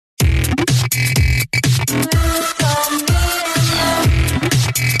Living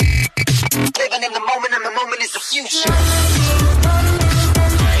in the moment, and the moment is the future.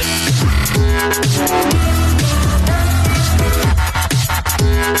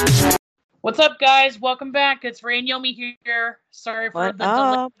 What's up, guys? Welcome back. It's Ray and Yomi here. Sorry for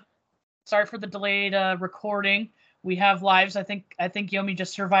the delayed recording. We have lives. I think Yomi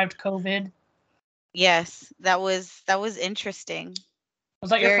just survived COVID. Yes, that was interesting. Was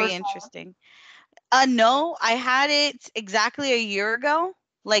that your Very first interesting. No, I had it exactly a year ago,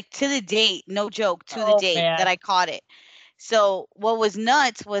 like to the date, no joke, to the date that I caught it. So what was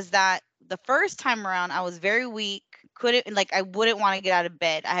nuts was that the first time around I was very weak, I wouldn't want to get out of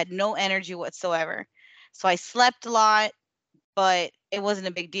bed. I had no energy whatsoever. So I slept a lot, but it wasn't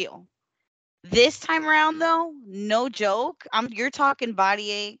a big deal. This time around though, no joke, you're talking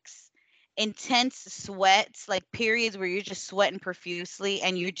body aches, intense sweats, like periods where you're just sweating profusely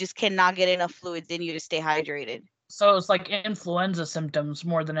and you just cannot get enough fluids in you to stay hydrated. So it's like influenza symptoms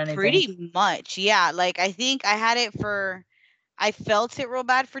more than anything. Pretty much, yeah. Like I think I had it I felt it real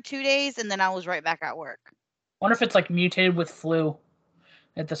bad for 2 days and then I was right back at work. Wonder if it's like mutated with flu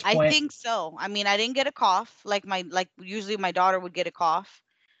at this point. I think so. I mean, I didn't get a cough like usually my daughter would get a cough.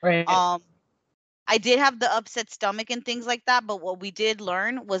 Right. I did have the upset stomach and things like that, but what we did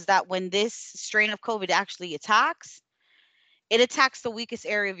learn was that when this strain of COVID actually attacks, it attacks the weakest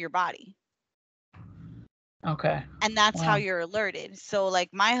area of your body. Okay. And that's how you're alerted. So like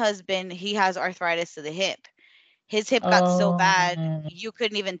my husband, he has arthritis of the hip. His hip got so bad, you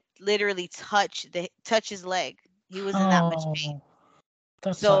couldn't even literally touch his leg. He was in that much pain.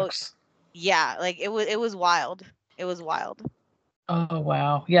 That sucks. Yeah, like it was wild. It was wild. Oh,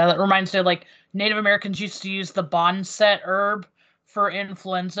 wow. Yeah, that reminds me of like Native Americans used to use the Bonset herb for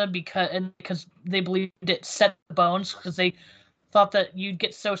influenza because they believed it set the bones because they thought that you'd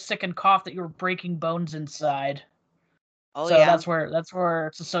get so sick and cough that you were breaking bones inside. Oh, so yeah. that's where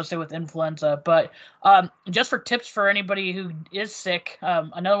it's associated with influenza. But just for tips for anybody who is sick,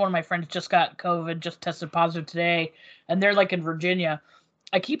 another one of my friends just got COVID, just tested positive today, and they're like in Virginia.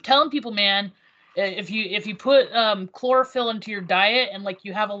 I keep telling people, man, if you put chlorophyll into your diet and like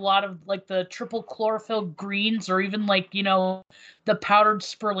you have a lot of like the triple chlorophyll greens or even like, you know, the powdered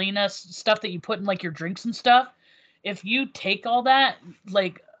spirulina stuff that you put in like your drinks and stuff, if you take all that,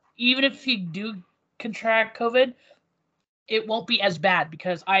 like even if you do contract COVID, it won't be as bad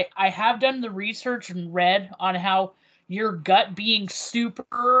because I have done the research and read on how your gut being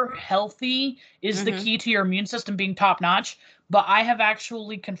super healthy is the key to your immune system being top notch. But I have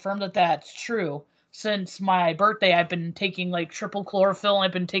actually confirmed that that's true. Since my birthday, I've been taking like triple chlorophyll.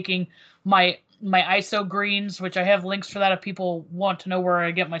 I've been taking my iso greens, which I have links for that if people want to know where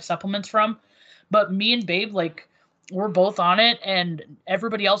I get my supplements from. But me and Babe, like, we're both on it, and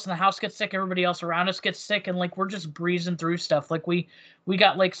everybody else in the house gets sick. Everybody else around us gets sick, and like we're just breezing through stuff. Like we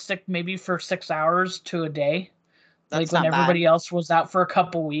got like sick maybe for 6 hours to a day. That's like when not everybody bad. else was out for a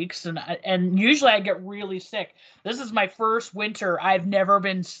couple weeks, and usually I get really sick. This is my first winter I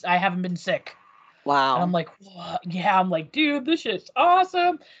haven't been sick. Wow. And I'm like, what? Yeah, I'm like, dude, this shit's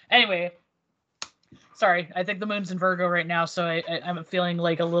awesome. Anyway, sorry, I think the moon's in Virgo right now, so I'm feeling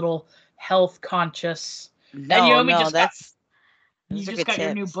like a little health conscious. No, You just got tips.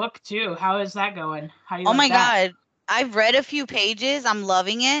 your new book too. How is that going? How do you Oh like my that? God. I've read a few pages. I'm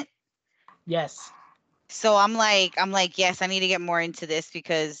loving it. Yes. So I'm like, yes, I need to get more into this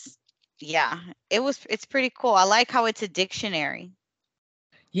because yeah, it's pretty cool. I like how it's a dictionary.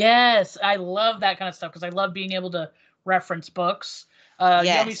 Yes, I love that kind of stuff because I love being able to reference books.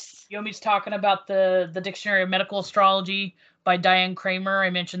 Yes. Yomi's talking about the Dictionary of Medical Astrology by Diane Kramer. I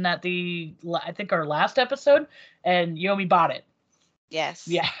mentioned that I think our last episode, and Yomi bought it. Yes.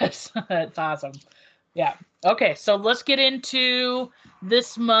 Yes, that's awesome. Yeah. Okay, so let's get into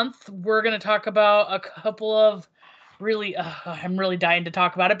this month. We're gonna talk about a couple of really. I'm really dying to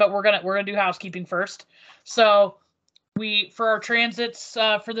talk about it, but we're gonna do housekeeping first. So for our transits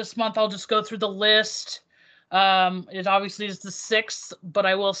for this month, I'll just go through the list. It obviously is the 6th, but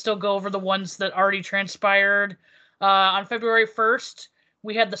I will still go over the ones that already transpired. On February 1st,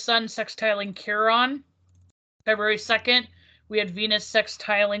 we had the Sun sextiling Chiron. February 2nd, we had Venus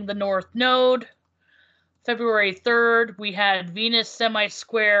sextiling the North Node. February 3rd, we had Venus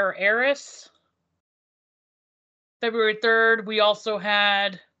semi-square Eris. February 3rd, we also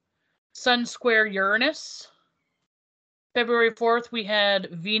had Sun square Uranus. February 4th, we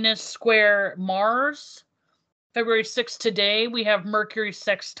had Venus square Mars. February 6th today, we have Mercury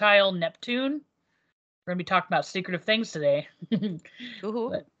sextile Neptune. We're going to be talking about secretive things today.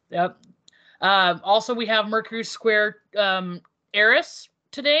 But, yep. Also, we have Mercury square Eris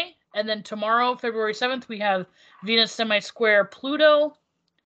today. And then tomorrow, February 7th, we have Venus semi-square Pluto.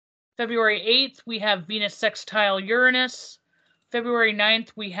 February 8th, we have Venus sextile Uranus. February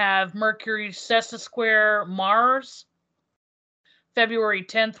 9th, we have Mercury sesquisquare Mars. February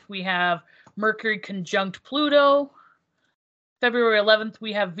 10th, we have Mercury conjunct Pluto. February 11th,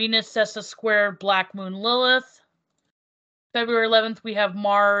 we have Venus sesquisquare Black Moon Lilith. February 11th, we have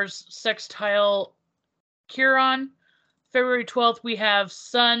Mars sextile Chiron. February 12th, we have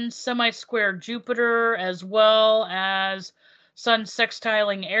Sun semi-square Jupiter, as well as Sun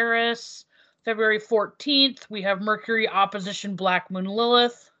sextiling Eris. February 14th, we have Mercury opposition Black Moon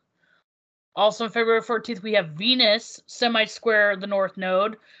Lilith. Also on February 14th, we have Venus semi-square the North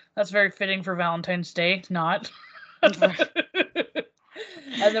Node. That's very fitting for Valentine's Day, not. And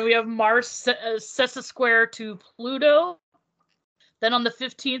then we have Mars sesquisquare to Pluto. Then on the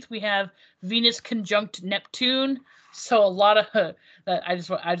 15th, we have Venus conjunct Neptune. So a lot of I just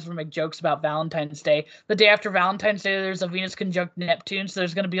want to make jokes about Valentine's Day. The day after Valentine's Day, there's a Venus conjunct Neptune. So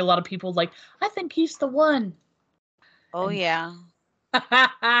there's going to be a lot of people like, I think he's the one. Oh, yeah.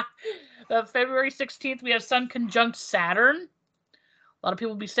 February 16th, we have Sun conjunct Saturn. A lot of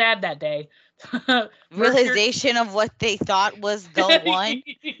people will be sad that day. Realization of what they thought was the one.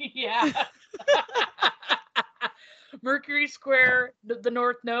 Yeah. Mercury square the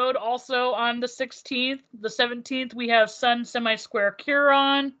North Node also on the 16th. The 17th, we have Sun semi-square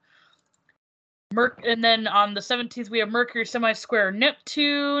Chiron. And then on the 17th, we have Mercury semi-square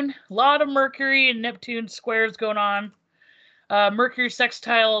Neptune. A lot of Mercury and Neptune squares going on. Mercury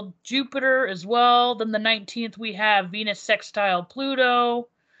sextile Jupiter as well. Then the 19th, we have Venus sextile Pluto.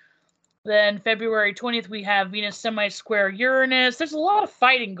 Then February 20th, we have Venus semi-square Uranus. There's a lot of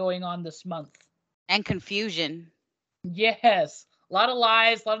fighting going on this month. And confusion. Yes. A lot of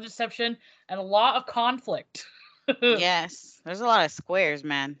lies, a lot of deception, and a lot of conflict. Yes. There's a lot of squares,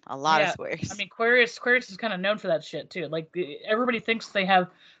 man. A lot of squares. I mean, Aquarius is kind of known for that shit, too. Like, everybody thinks they have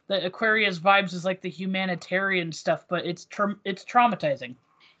the Aquarius vibes is like the humanitarian stuff, but it's traumatizing.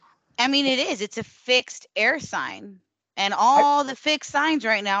 I mean, it is. It's a fixed air sign. And all the fixed signs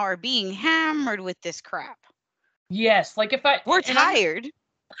right now are being hammered with this crap. Yes. Like, we're tired.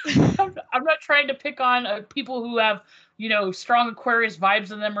 I'm not trying to pick on people who have, strong Aquarius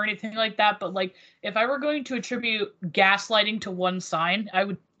vibes in them or anything like that. But like, if I were going to attribute gaslighting to one sign, I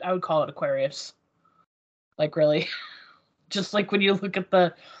would call it Aquarius. Like, really, just like when you look at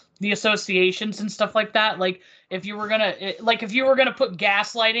the associations and stuff like that. Like, if you were gonna put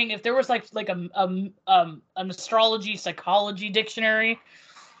gaslighting, if there was like an astrology psychology dictionary,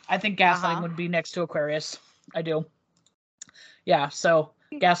 I think gaslighting would be next to Aquarius. I do. Yeah. So.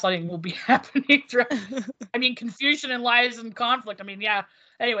 Gaslighting will be happening throughout. I mean, confusion and lies and conflict. I mean, yeah.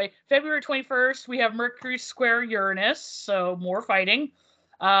 Anyway, February 21st, we have Mercury square Uranus, so more fighting.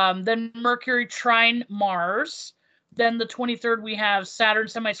 Then Mercury trine Mars. Then the 23rd, we have Saturn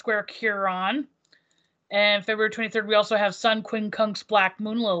semi-square Chiron. And February 23rd, we also have Sun quincunx Black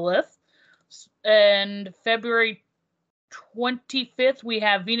Moon Lilith. And February 25th, we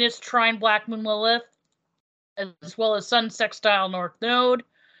have Venus trine Black Moon Lilith, as well as Sun sextile North Node.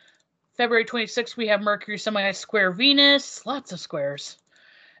 February 26th, we have Mercury semi-square Venus. Lots of squares.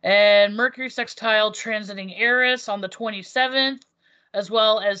 And Mercury sextile transiting Eris on the 27th, as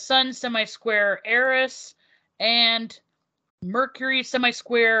well as Sun semi-square Eris and Mercury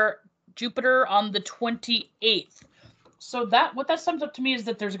semi-square Jupiter on the 28th. So what that sums up to me is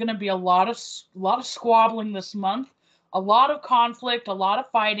that there's going to be a lot of squabbling this month, a lot of conflict, a lot of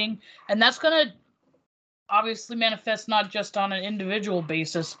fighting, and that's going to obviously manifest not just on an individual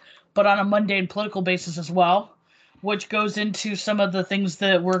basis, but on a mundane political basis as well, which goes into some of the things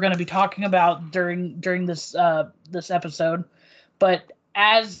that we're going to be talking about during this episode. But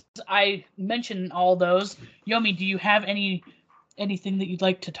as I mention all those, Yomi, do you have anything that you'd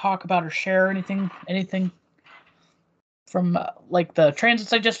like to talk about or share? Anything from like the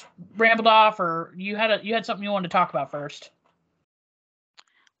transits I just rambled off, or you had something you wanted to talk about first?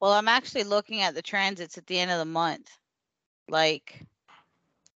 Well, I'm actually looking at the transits at the end of the month. Like,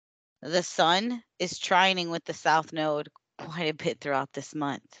 the sun is trining with the South Node quite a bit throughout this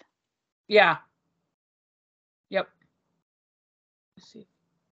month. Yeah. Yep.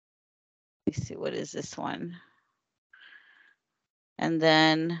 Let's see, what is this one? And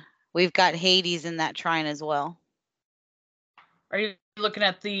then we've got Hades in that trine as well. Are you looking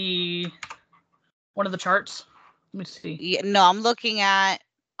at one of the charts? Let me see. Yeah, no,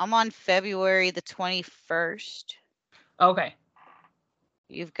 I'm on February the 21st. Okay.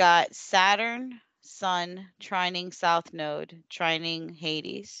 You've got Saturn, Sun, trining South Node, trining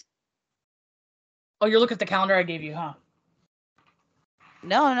Hades. Oh, you're looking at the calendar I gave you, huh?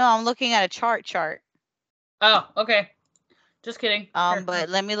 No, I'm looking at a chart. Oh, okay. Just kidding. But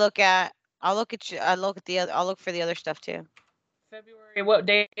let me look at. I'll look at you. I'll look for the other stuff too. February. What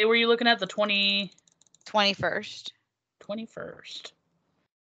day were you looking at? The 21st. 21st.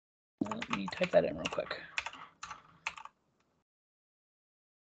 Let me type that in real quick.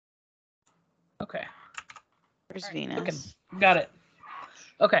 Okay. Where's Venus? Looking. Got it.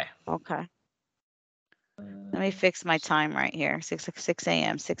 Okay. Okay. Let me fix my time right here. 6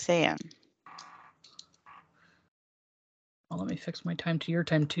 a.m. 6 a.m. Well, let me fix my time to your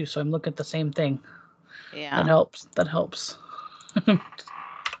time too, so I'm looking at the same thing. Yeah. That helps. That helps.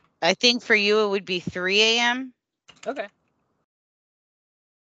 I think for you it would be 3 a.m. Okay.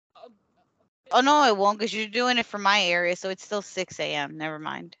 Oh no, it won't, because you're doing it for my area, so it's still 6 a.m. Never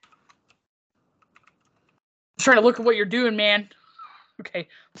mind. I'm trying to look at what you're doing, man. Okay.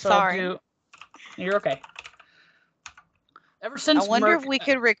 So sorry. You're okay. Ever since I wonder if we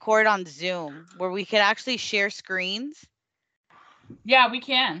could record on Zoom where we could actually share screens. Yeah, we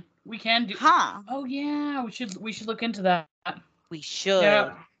can. We can do. Huh? Oh yeah, we should look into that. We should.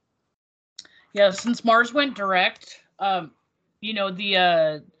 Yeah. Yeah. Since Mars went direct, you know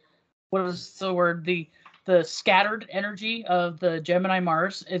the what was the word? The scattered energy of the Gemini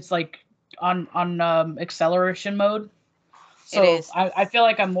Mars. It's like on acceleration mode. So It is. I feel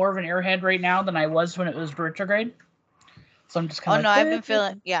like I'm more of an airhead right now than I was when it was retrograde. So I'm just kind of. Oh no, I've been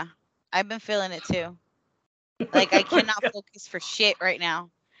feeling. Yeah, I've been feeling it too. Like I cannot focus for shit right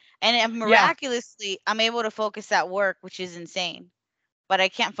now, and miraculously I'm able to focus at work, which is insane. But I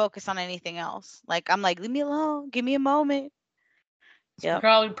can't focus on anything else. Like I'm like, leave me alone, give me a moment. Yeah.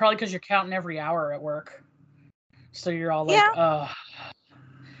 Probably because you're counting every hour at work, so you're all like,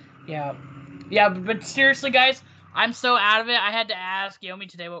 yeah. But seriously, guys, I'm so out of it. I had to ask Yomi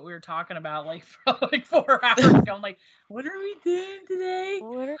today what we were talking about, like for like 4 hours ago. I'm like, what are we doing today?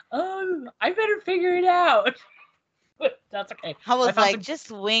 I better figure it out. But that's okay. I was like,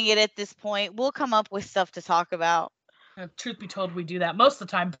 just wing it at this point. We'll come up with stuff to talk about. Truth be told, we do that most of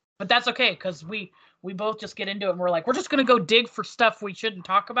the time, but that's okay because we both just get into it and we're like, we're just gonna go dig for stuff we shouldn't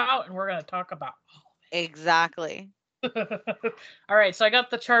talk about, and we're gonna talk about. Exactly. All right, so I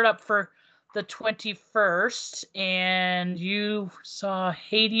got the chart up for the 21st, and you saw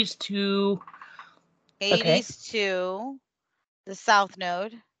Hades to the South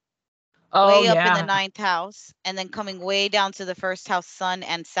Node. Oh, way up in the 9th house, and then coming way down to the 1st house, Sun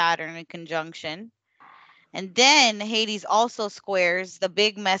and Saturn in conjunction. And then Hades also squares the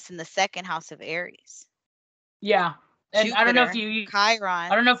big mess in the 2nd house of Aries. Yeah. And Jupiter, I don't know if you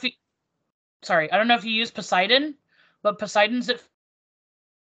Chiron. I don't know if you use Poseidon, but Poseidon's at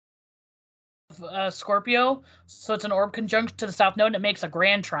Scorpio, so it's an orb conjunct to the South Node, and it makes a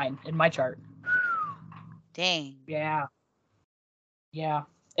grand trine in my chart. Dang. Yeah.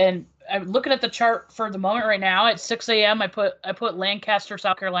 And I'm looking at the chart for the moment right now. At 6 a.m., I put Lancaster,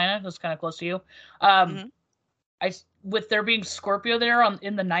 South Carolina. That's kind of close to you. With there being Scorpio there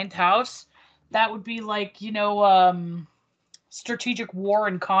in the 9th house, that would be like, strategic war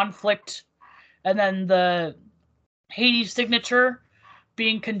and conflict, and then the Hades signature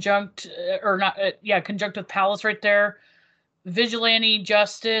being conjunct with Pallas right there. Vigilante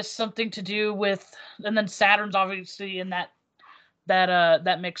justice, something to do with, and then Saturn's obviously in that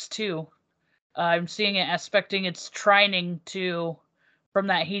mix too. I'm seeing it aspecting its trining to from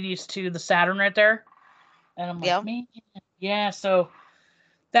that Hades to the Saturn right there, and I'm like, man, yeah. So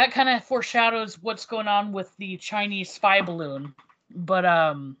that kind of foreshadows what's going on with the Chinese spy balloon, but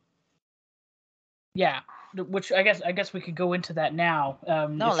yeah, which I guess we could go into that now.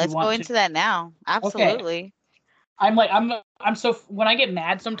 No, let's go into that now. Absolutely. Okay. I'm so when I get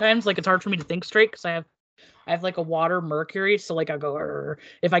mad sometimes, like it's hard for me to think straight because I have like a water Mercury, so like I go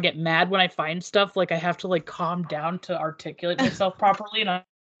if I get mad when I find stuff, like I have to like calm down to articulate myself properly, and I'm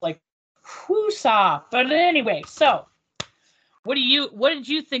like, whoosah. But anyway, so what did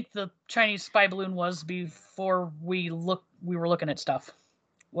you think the Chinese spy balloon was before we were looking at stuff?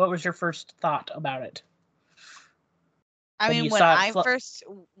 What was your first thought about it? I mean, when I first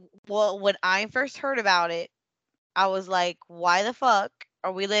heard about it, I was like, why the fuck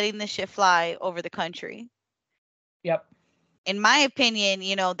are we letting this shit fly over the country? Yep. In my opinion,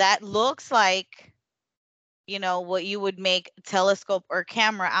 that looks like, what you would make a telescope or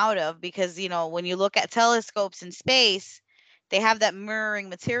camera out of, because, when you look at telescopes in space, they have that mirroring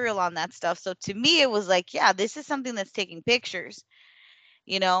material on that stuff. So to me, it was like, yeah, this is something that's taking pictures.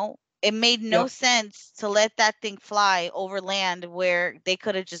 It made no sense to let that thing fly over land where they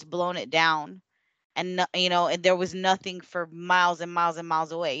could have just blown it down. And, and there was nothing for miles and miles and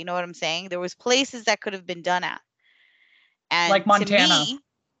miles away. You know what I'm saying? There was places that could have been done at. And like Montana. To me,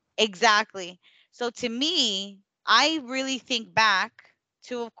 exactly. So to me, I really think back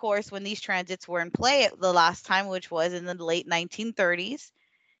to, of course, when these transits were in play the last time, which was in the late 1930s,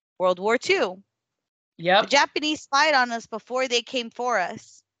 World War II. Yep. The Japanese spied on us before they came for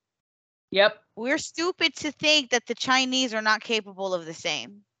us. Yep. We're stupid to think that the Chinese are not capable of the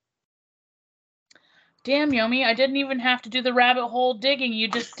same. Damn, Yomi, I didn't even have to do the rabbit hole digging. You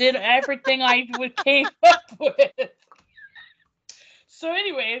just did everything I came up with. So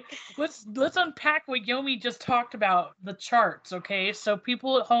anyway, let's unpack what Yomi just talked about, the charts, okay? So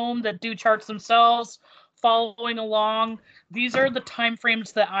people at home that do charts themselves, following along, these are the time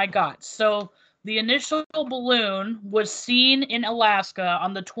frames that I got. So the initial balloon was seen in Alaska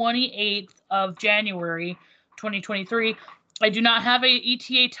on the 28th of January, 2023. I do not have a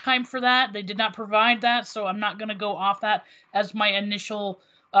ETA time for that. They did not provide that, so I'm not going to go off that as my initial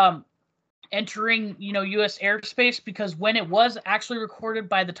entering, U.S. airspace, because when it was actually recorded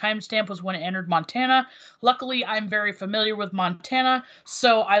by the timestamp was when it entered Montana. Luckily, I'm very familiar with Montana,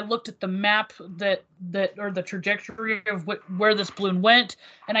 so I looked at the map or the trajectory of where this balloon went,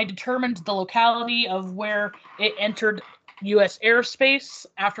 and I determined the locality of where it entered U.S. airspace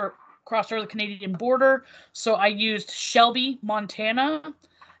after it crossed over the Canadian border. So I used Shelby, Montana,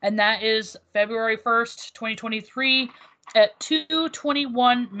 and that is February 1st, 2023. At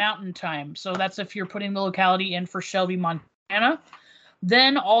 2:21 Mountain Time. So that's if you're putting the locality in for Shelby, Montana.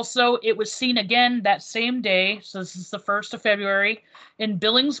 Then also it was seen again that same day, so this is the 1st of February, in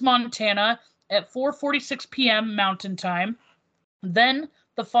Billings, Montana at 4:46 p.m. Mountain Time. Then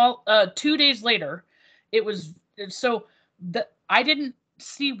 2 days later, it was I didn't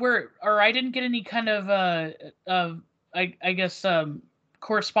see I didn't get any kind of I guess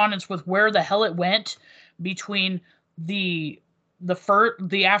correspondence with where the hell it went between the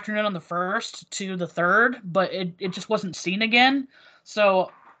afternoon on the 1st to the 3rd, but it just wasn't seen again.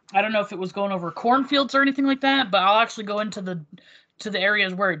 So I don't know if it was going over cornfields or anything like that, but I'll actually go into the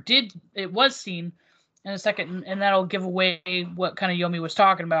areas where it was seen in a second, and that'll give away what kind of Yomi was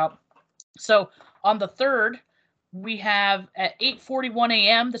talking about. So on the 3rd, we have at 8:41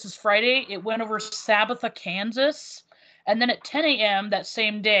 a.m., this is Friday, it went over Sabetha, Kansas, and then at 10 a.m. that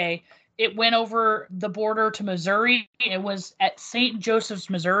same day, it went over the border to Missouri. It was at St. Joseph's,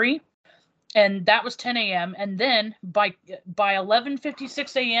 Missouri, and that was 10 a.m. And then by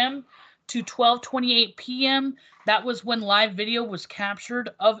 11:56 a.m. to 12:28 p.m., that was when live video was captured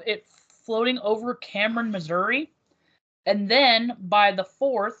of it floating over Cameron, Missouri. And then by the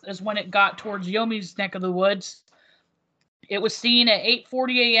 4th is when it got towards Yomi's neck of the woods. It was seen at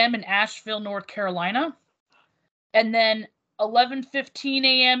 8:40 a.m. in Asheville, North Carolina. And then 11:15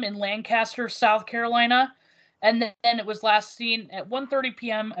 a.m. in Lancaster, South Carolina, and then it was last seen at 1:30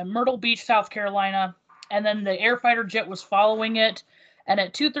 p.m. at Myrtle Beach, South Carolina, and then the air fighter jet was following it, and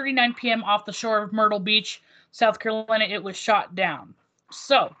at 2:39 p.m. off the shore of Myrtle Beach, South Carolina, it was shot down.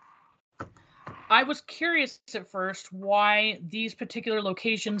 So I was curious at first why these particular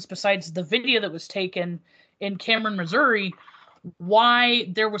locations, besides the video that was taken in Cameron, Missouri, why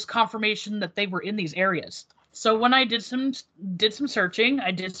there was confirmation that they were in these areas. So when I did some searching,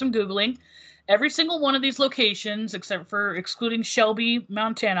 I did some Googling, every single one of these locations, excluding Shelby,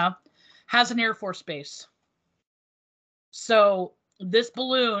 Montana, has an Air Force base. So this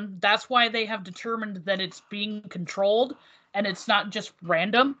balloon, that's why they have determined that it's being controlled and it's not just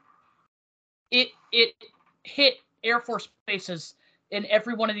random. It hit Air Force bases in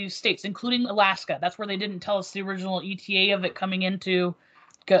every one of these states, including Alaska. That's where they didn't tell us the original ETA of it coming into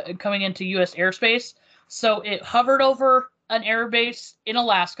U.S. airspace. So it hovered over an air base in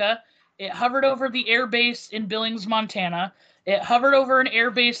Alaska. It hovered over the air base in Billings, Montana. It hovered over an air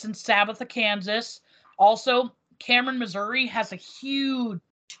base in Sabetha, Kansas. Also, Cameron, Missouri has a huge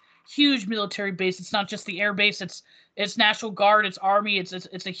military base. It's not just the air base. It's National Guard. It's Army.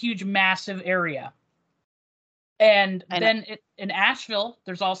 It's a huge, massive area. And then in Asheville,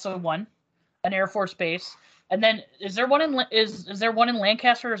 there's also an Air Force base. And then is there one in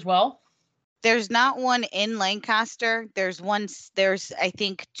Lancaster as well? There's not one in Lancaster. There's I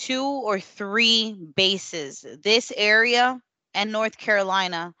think 2 or 3 bases. This area and North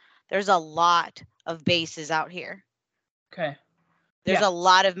Carolina, there's a lot of bases out here. Okay. There's a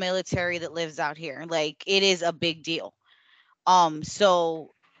lot of military that lives out here. Like, it is a big deal.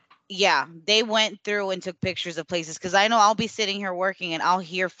 So yeah, they went through and took pictures of places, because I know I'll be sitting here working and I'll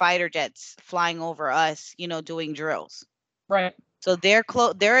hear fighter jets flying over us, doing drills. Right. So they're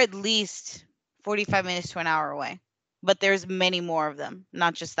at least 45 minutes to an hour away, but there's many more of them,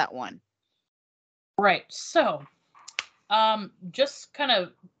 not just that one. Right. So, just kind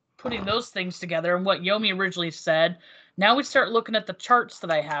of putting those things together and what Yomi originally said, Now we start looking at the charts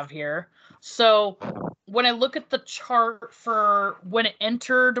that I have here. So when I look at the chart for when it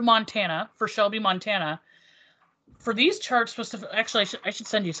entered Montana, for Shelby, Montana, for these charts, actually, I should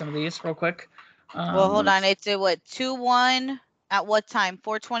send you some of these real quick. Well, hold on. It's at what, 2-1 at what time?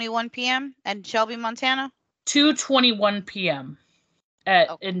 4:21 p.m. in Shelby, Montana? 2:21 p.m.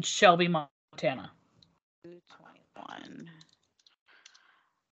 in Shelby, Montana. 2:21.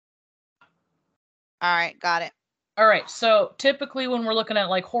 All right, got it. All right, so typically when we're looking at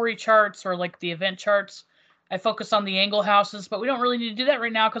like Hori charts or like the event charts, I focus on the angle houses, but we don't really need to do that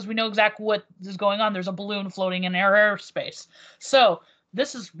right now because we know exactly what is going on. There's a balloon floating in our airspace. So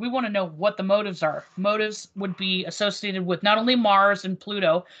we want to know what the motives are. Motives would be associated with not only Mars and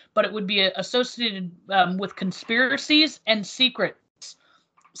Pluto, but it would be associated with conspiracies and secrets,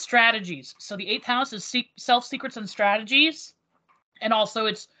 strategies. So the 8th house is self-secrets and strategies, and also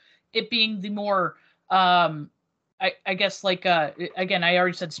it being the more I guess like again, I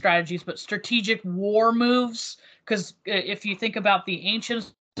already said strategies, but strategic war moves. Because if you think about the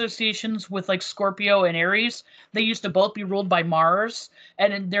ancient associations with like Scorpio and Aries, they used to both be ruled by Mars,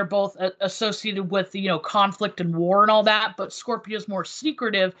 and they're both associated with conflict and war and all that. But Scorpio is more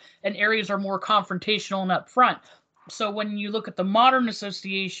secretive, and Aries are more confrontational and upfront. So when you look at the modern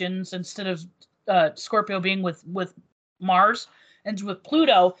associations, instead of Scorpio being with Mars and with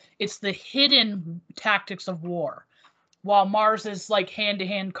Pluto, it's the hidden tactics of war, while Mars is like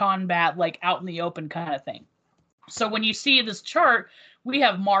hand-to-hand combat, like out in the open kind of thing. So when you see this chart, we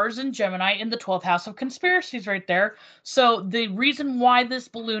have Mars and Gemini in the 12th house of conspiracies right there. So the reason why this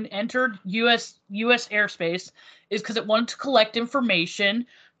balloon entered U.S. airspace is because it wanted to collect information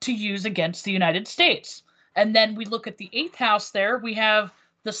to use against the United States. And then we look at the 8th house there. We have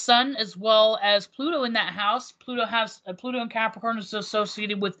the Sun as well as Pluto in that house. Pluto and Capricorn is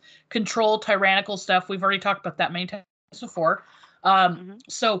associated with control, tyrannical stuff. We've already talked about that many times before.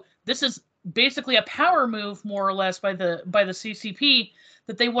 So this is basically a power move, more or less, by the CCP,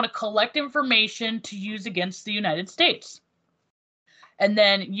 that they want to collect information to use against the United States. And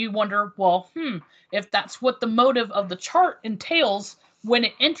then you wonder, well, if that's what the motive of the chart entails when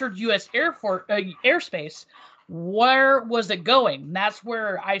it entered U.S. airspace, where was it going? That's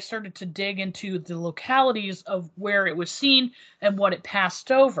where I started to dig into the localities of where it was seen and what it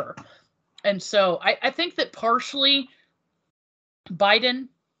passed over. And so I think that partially Biden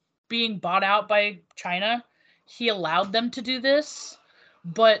being bought out by China, he allowed them to do this.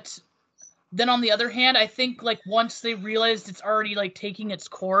 But then on the other hand, I think like once they realized it's already like taking its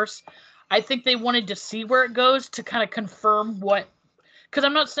course, I think they wanted to see where it goes to kind of confirm what. Because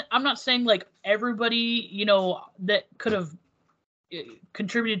I'm not saying like everybody that could have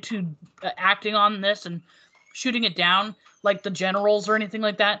contributed to acting on this and shooting it down, like the generals or anything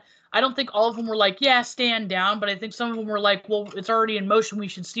like that. I don't think all of them were like, yeah, stand down, but I think some of them were like, well, it's already in motion. We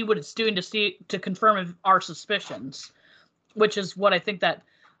should see what it's doing to confirm our suspicions, which is what I think that.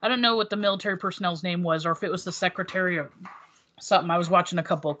 I don't know what the military personnel's name was, or if it was the secretary or something. I was watching a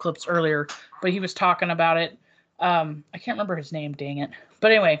couple of clips earlier, but he was talking about it. I can't remember his name, dang it.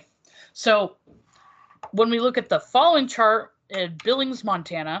 But anyway, so when we look at the following chart in Billings,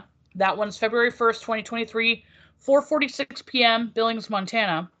 Montana, that one's February 1st, 2023, 4:46 p.m., Billings,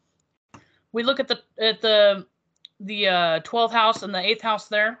 Montana. We look at the 12th house and the 8th house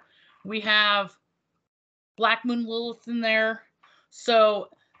there. We have Black Moon Lilith in there. So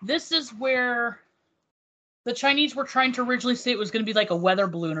this is where the Chinese were trying to originally say it was going to be like a weather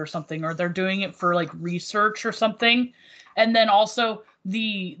balloon or something, or they're doing it for like research or something. And then also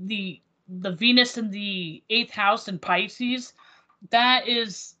the Venus in the 8th house in Pisces, that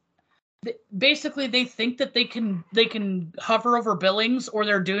is basically they think that they can hover over Billings, or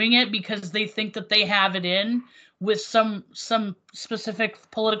they're doing it because they think that they have it in with some specific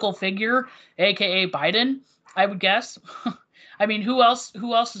political figure, aka Biden, I would guess. I mean, who else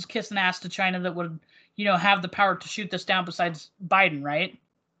is kissing ass to China that would have the power to shoot this down besides Biden, right?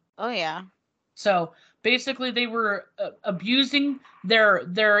 Oh yeah. So basically they were abusing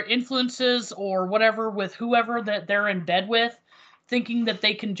their influences or whatever with whoever that they're in bed with, thinking that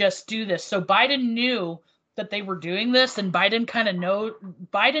they can just do this. So Biden knew that they were doing this, and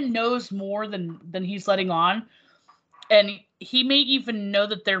Biden knows more than he's letting on. And he may even know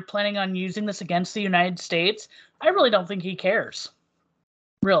that they're planning on using this against the United States. I really don't think he cares.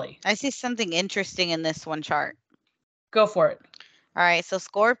 Really. I see something interesting in this one chart. Go for it. All right, so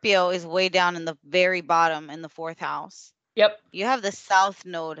Scorpio is way down in the very bottom in the 4th house. Yep. You have the South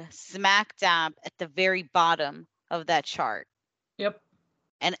Node smack dab at the very bottom of that chart. Yep.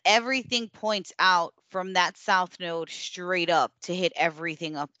 And everything points out from that South Node straight up to hit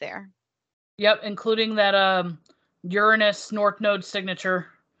everything up there. Yep, including that Uranus North Node signature,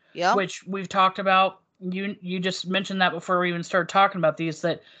 which we've talked about. You just mentioned that before we even started talking about these,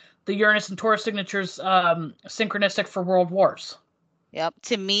 that the Uranus and Taurus signatures synchronistic for world wars. Yep.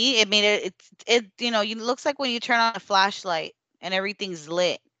 To me, I mean, it looks like when you turn on a flashlight and everything's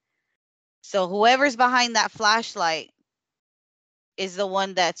lit. So whoever's behind that flashlight is the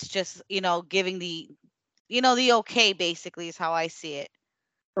one that's just, giving the okay, basically, is how I see it.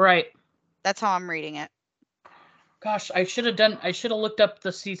 Right. That's how I'm reading it. Gosh, I should have looked up the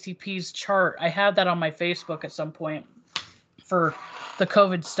CCP's chart. I had that on my Facebook at some point for the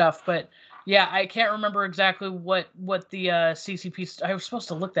COVID stuff, but yeah, I can't remember exactly what the CCP. I was supposed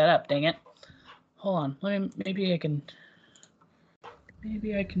to look that up. Dang it! Hold on. Maybe I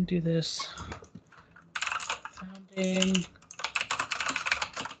can do this. Founding.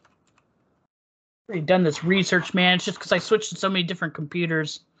 Already done this research, man. It's just because I switched to so many different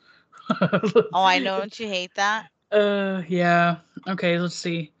computers. Oh, I know. Don't you hate that? Yeah. Okay, let's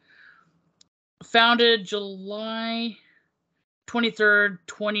see. Founded July 23rd,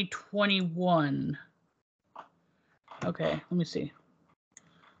 2021. Okay, let me see.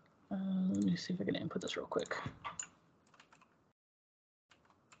 Let me see if I can input this real quick.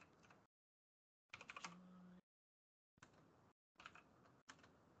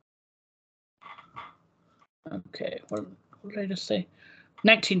 Okay, what did I just say?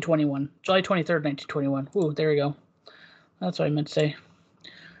 1921. July 23rd, 1921. Ooh, there we go. That's what I meant to say.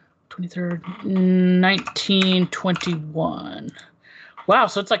 23rd, 1921. Wow,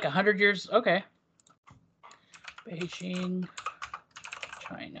 so it's like 100 years. Okay. Beijing,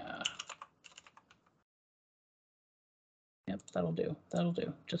 China. Yep, that'll do. That'll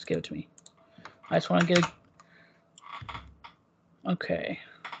do. Just give it to me. I just want to get a... Okay.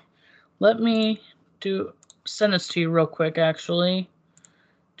 Let me send this to you real quick, actually.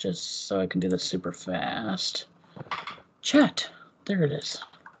 Just so I can do this super fast. Chat. There it is.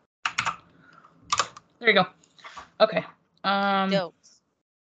 There you go. Okay. Dope.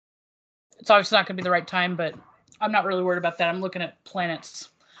 It's obviously not going to be the right time, but I'm not really worried about that. I'm looking at planets.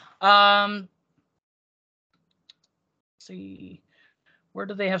 Let's see. Where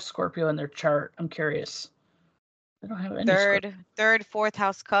do they have Scorpio in their chart? I'm curious. They don't have any. Third, fourth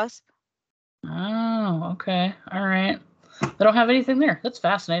house cusp. Oh, okay. All right. They don't have anything there. That's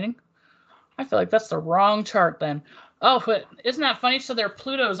fascinating. I feel like that's the wrong chart then. Oh, but isn't that funny? So their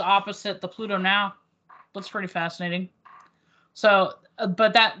Pluto's opposite the Pluto now. That's pretty fascinating. So,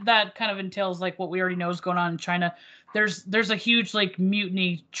 but that kind of entails like what we already know is going on in China. There's a huge like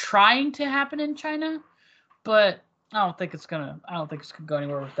mutiny trying to happen in China, but I don't think it's gonna go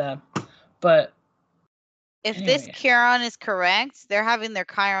anywhere with that. But if this Chiron is correct, they're having their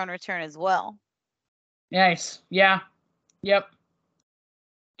Chiron return as well. Nice. Yeah. Yep.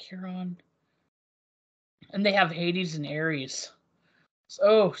 Chiron. And they have Hades and Aries.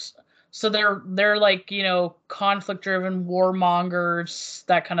 So they're like, conflict driven warmongers,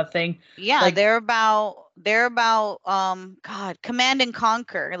 that kind of thing. Yeah, like, they're about command and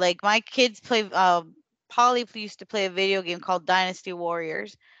conquer. Like my kids play Polly used to play a video game called Dynasty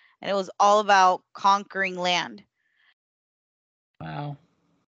Warriors, and it was all about conquering land. Wow.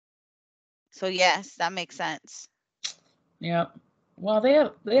 So yes, that makes sense. Yep. Well, they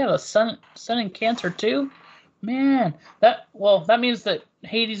have a sun in Cancer too. Man, that means that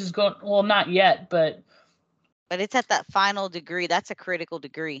Hades is going, well, not yet, but it's at that final degree. That's a critical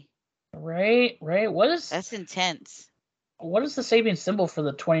degree. Right. That's intense. What is the Sabian symbol for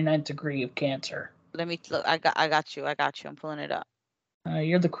the 29th degree of Cancer? Let me look. I got you. I'm pulling it up.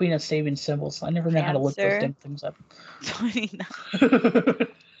 You're the queen of Sabian symbols. I never know how to look those damn things up. 29.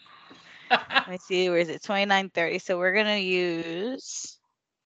 Let me see. Where is it? 2930. So we're gonna use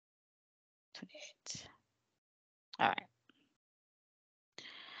 28. All right.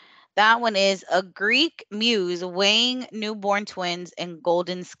 That one is a Greek muse weighing newborn twins in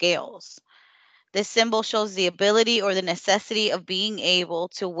golden scales. This symbol shows the ability or the necessity of being able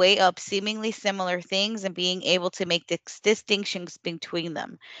to weigh up seemingly similar things and being able to make distinctions between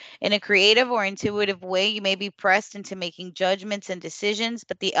them. In a creative or intuitive way, you may be pressed into making judgments and decisions,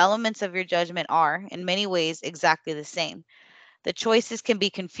 but the elements of your judgment are, in many ways, exactly the same. The choices can be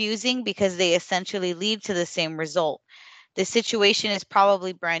confusing because they essentially lead to the same result. The situation is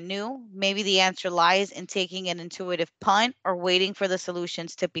probably brand new. Maybe the answer lies in taking an intuitive punt or waiting for the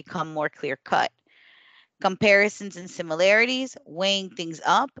solutions to become more clear-cut. Comparisons and similarities, weighing things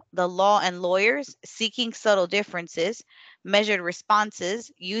up, the law and lawyers, seeking subtle differences, measured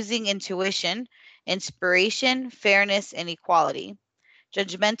responses, using intuition, inspiration, fairness, and equality.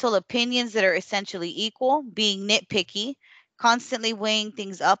 Judgmental opinions that are essentially equal, being nitpicky, constantly weighing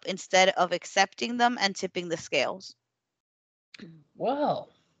things up instead of accepting them and tipping the scales. Well,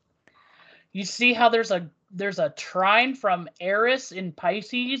 you see how there's a trine from Eris in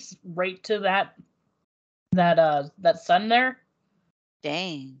Pisces right to that sun there.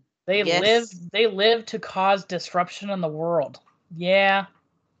 Dang. They Yes. live to cause disruption in the world. Yeah,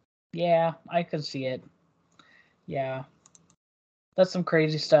 I could see it. Yeah, that's some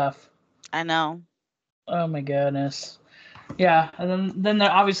crazy stuff. I know. Oh my goodness. Yeah, and then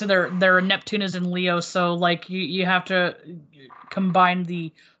obviously their Neptune is in Leo, so like you have to combine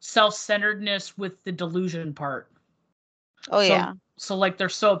the self-centeredness with the delusion part. Oh yeah. So like they're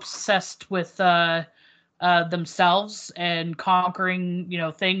so obsessed with themselves and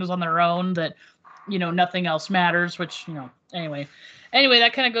conquering, things on their own that, nothing else matters, which, anyway,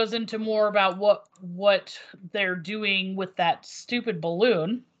 that kind of goes into more about what they're doing with that stupid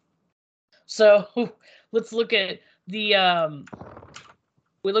balloon. So let's look at the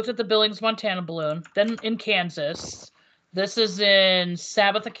we looked at the Billings, Montana balloon, then in Kansas. This is in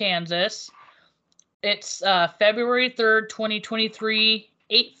Sabetha, Kansas. It's February 3rd, 2023,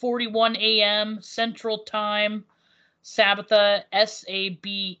 8:41 a.m. Central Time, Sabetha,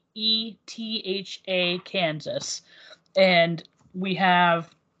 Sabetha, Kansas. And we have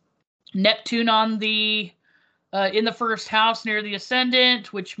Neptune on the in the first house near the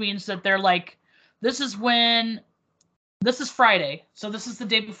ascendant, which means that they're like, this is Friday, so this is the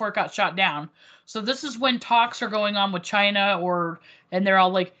day before it got shot down. So this is when talks are going on with China, and they're all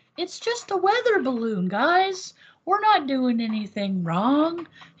like, it's just a weather balloon, guys. We're not doing anything wrong.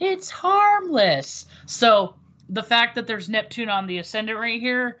 It's harmless. So the fact that there's Neptune on the ascendant right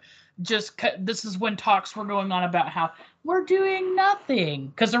here, this is when talks were going on about how we're doing nothing.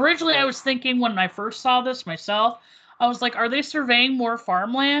 Because originally I was thinking when I first saw this myself, I was like, are they surveying more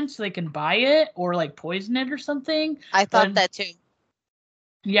farmland so they can buy it or like poison it or something? I thought that too.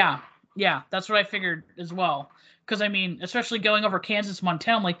 Yeah, that's what I figured as well. Because I mean, especially going over Kansas,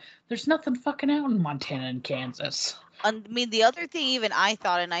 Montana, I'm like, there's nothing fucking out in Montana and Kansas. I mean, the other thing, even I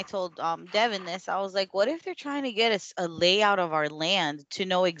thought, and I told Devin this, I was like, what if they're trying to get us a layout of our land to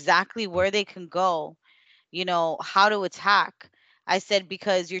know exactly where they can go, how to attack? I said,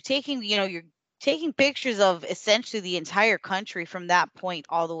 because you're taking pictures of essentially the entire country from that point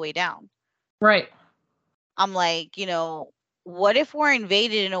all the way down. Right. I'm like, what if we're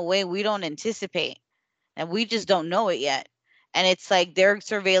invaded in a way we don't anticipate and we just don't know it yet? And it's like they're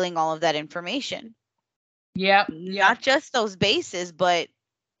surveilling all of that information. Yeah. Not just those bases, but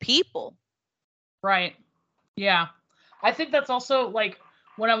people. Right. Yeah. I think that's also like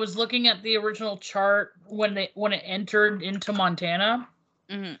when I was looking at the original chart when it entered into Montana,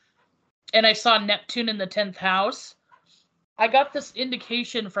 mm-hmm. and I saw Neptune in the 10th house. I got this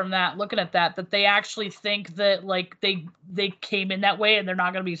indication from that, looking at that they actually think that like they came in that way and they're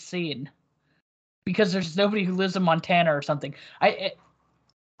not going to be seen because there's nobody who lives in Montana or something.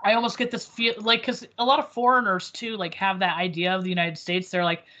 I almost get this feel like, because a lot of foreigners too like have that idea of the United States. They're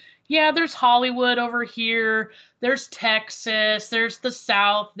like, yeah, there's Hollywood over here, there's Texas, there's the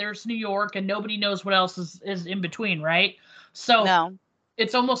South, there's New York, and nobody knows what else is in between, right? So no.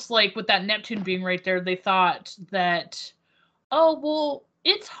 It's almost like with that Neptune being right there, they thought that, oh, well,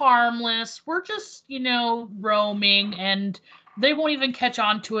 it's harmless. We're just, roaming, and they won't even catch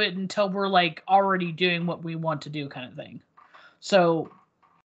on to it until we're like already doing what we want to do, kind of thing. So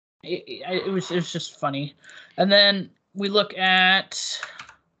it was just funny. And then we look at,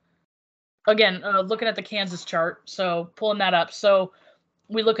 again, looking at the Kansas chart. So pulling that up. So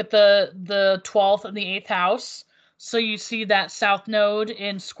we look at the 12th and the 8th house. So you see that South Node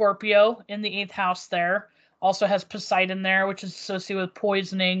in Scorpio in the 8th house there. Also has Poseidon there, which is associated with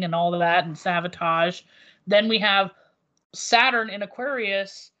poisoning and all of that and sabotage. Then we have Saturn in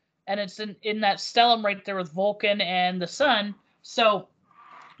Aquarius, and it's in that stellium right there with Vulcan and the Sun. So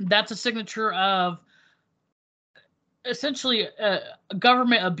that's a signature of essentially a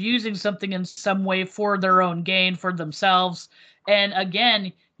government abusing something in some way for their own gain, for themselves. And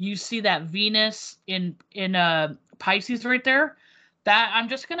again, you see that Venus in Pisces right there. That I'm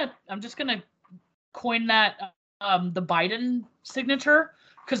just gonna coin that the Biden signature,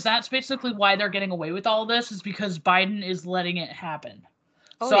 because that's basically why they're getting away with all this, is because Biden is letting it happen.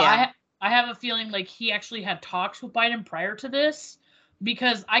 Oh, so yeah. I have a feeling like he actually had talks with Biden prior to this,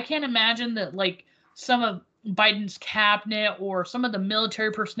 because I can't imagine that like some of Biden's cabinet or some of the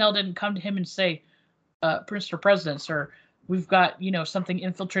military personnel didn't come to him and say, Mr. President, sir, we've got, something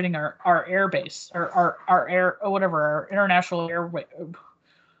infiltrating our airbase or our air or whatever, our international airway.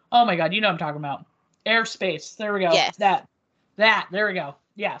 Oh my God, you know what I'm talking about. Airspace. There we go. Yes. That. There we go.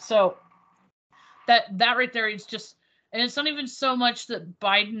 Yeah. So that right there is just, And it's not even so much that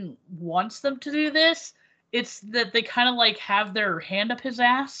Biden wants them to do this. It's that they kind of like have their hand up his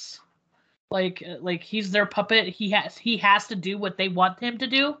ass. Like he's their puppet. He has to do what they want him to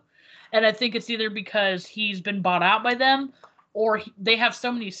do. And I think it's either because he's been bought out by them, or they have so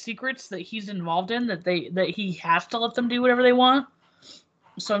many secrets that he's involved in that he has to let them do whatever they want.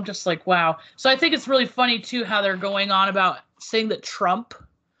 So I'm just like, wow. So I think it's really funny too how they're going on about saying that Trump.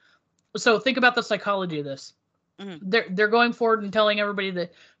 So think about the psychology of this. Mm-hmm. They're going forward and telling everybody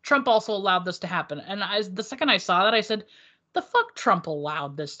that Trump also allowed this to happen. And the second I saw that, I said, "The fuck, Trump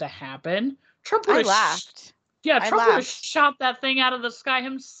allowed this to happen? Trump would have laughed. Trump would have shot that thing out of the sky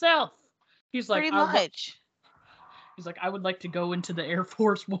himself." He's like, pretty much. He's like, I would like to go into the Air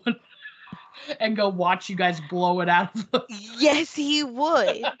Force One and go watch you guys blow it out of the... Yes, he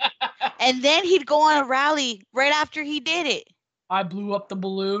would. And then he'd go on a rally right after he did it. I blew up the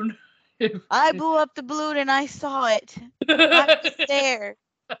balloon. I blew up the balloon and I saw it. I was there.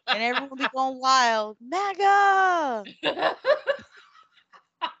 And everyone would be going wild. MAGA!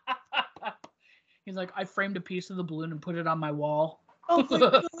 He's like, I framed a piece of the balloon and put it on my wall. Oh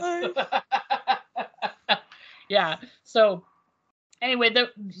my God. Yeah. So anyway,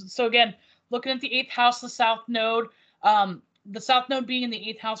 so again, looking at the 8th house, the South Node, the South Node being in the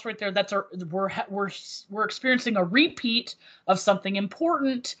 8th house right there, we're experiencing a repeat of something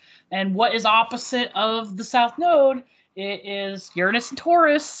important. And what is opposite of the South Node? It is Uranus and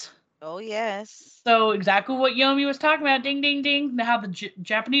Taurus. Oh, yes. So exactly what Yomi was talking about, ding, ding, ding, how the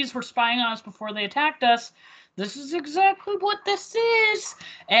Japanese were spying on us before they attacked us. This is exactly what this is.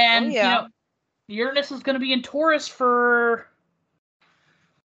 And, Uranus is going to be in Taurus for...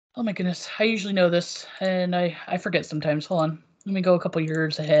 Oh my goodness, I usually know this, and I forget sometimes. Hold on. Let me go a couple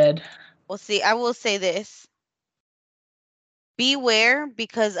years ahead. Well, see, I will say this. Beware,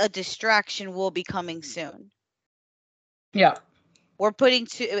 because a distraction will be coming soon. Yeah.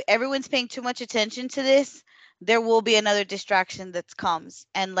 Everyone's paying too much attention to this. There will be another distraction that comes.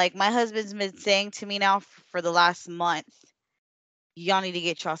 And like my husband's been saying to me now for the last month, y'all need to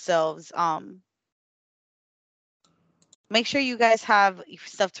get yourselves, make sure you guys have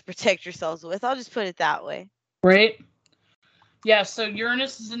stuff to protect yourselves with. I'll just put it that way. Right. Yeah, so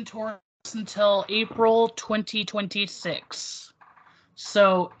Uranus is in Taurus until April 2026.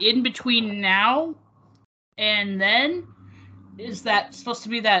 So in between now and then is that supposed to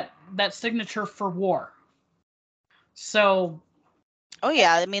be that signature for war. So oh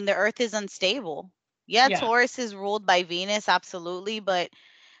yeah, I mean the Earth is unstable. Yeah, Taurus is ruled by Venus, absolutely, but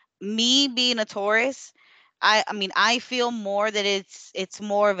me being a Taurus, I mean I feel more that it's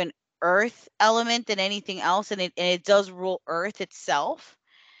more of an Earth element than anything else, and it does rule Earth itself.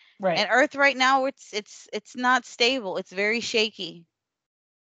 Right. And Earth right now it's not stable. It's very shaky.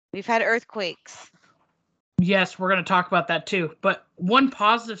 We've had earthquakes. Yes, we're going to talk about that too. But one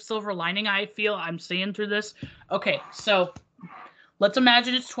positive silver lining I feel I'm seeing through this. Okay, so let's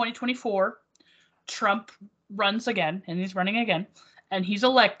imagine it's 2024. Trump runs again, and he's running again, and he's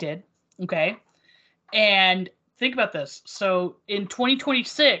elected. Okay. And think about this. So in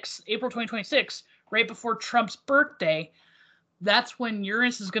 2026, April 2026, right before Trump's birthday, that's when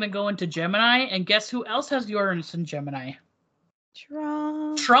Uranus is going to go into Gemini. And guess who else has Uranus in Gemini?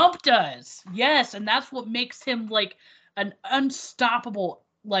 Trump does. Yes. And that's what makes him like an unstoppable,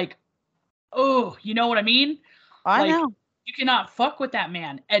 like, oh, you know what I mean? I know. You cannot fuck with that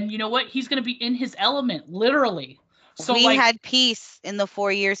man. And you know what? He's going to be in his element, literally. So we had peace in the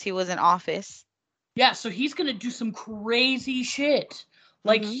 4 years he was in office. Yeah, so he's going to do some crazy shit.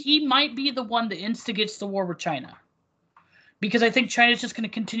 Like, he might be the one that instigates the war with China. Because I think China's just going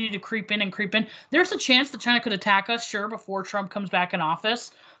to continue to creep in and creep in. There's a chance that China could attack us, sure, before Trump comes back in office.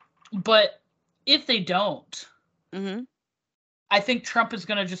 But if they don't, I think Trump is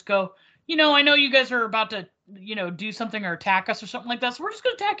going to just go, I know you guys are about to, do something or attack us or something like that. So we're just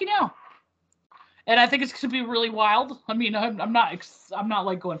going to attack you now. And I think it's going to be really wild. I mean, I'm not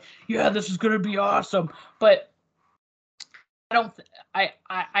like going, yeah, this is going to be awesome. But I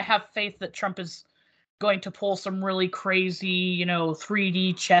have faith that Trump is going to pull some really crazy,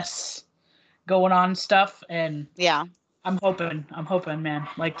 3D chess going on stuff. And yeah, I'm hoping, man.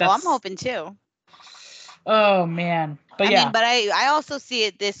 Like I'm hoping too. Oh man. But I mean, but I also see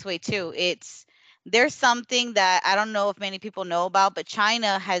it this way too. There's something that I don't know if many people know about, but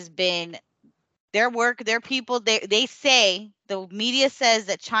China has been their people, they say, the media says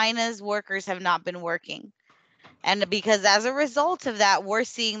that China's workers have not been working. And because as a result of that, we're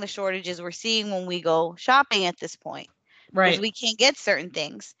seeing the shortages we're seeing when we go shopping at this point. Right. Because we can't get certain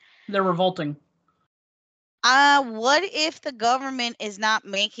things. They're revolting. What if the government is not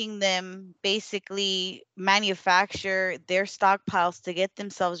making them basically manufacture their stockpiles to get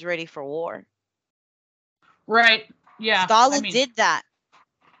themselves ready for war? Right. Yeah. Stalin did that.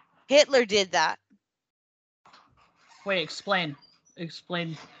 Hitler did that. Wait, explain.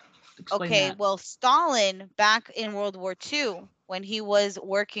 Okay, that. well, Stalin, back in World War II, when he was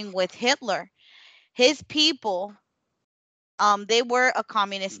working with Hitler, his people, they were a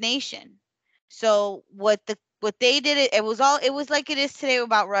communist nation. So what they did, it was like it is today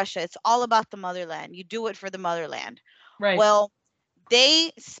about Russia. It's all about the motherland. You do it for the motherland. Right. Well,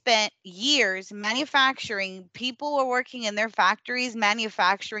 they spent years manufacturing. People were working in their factories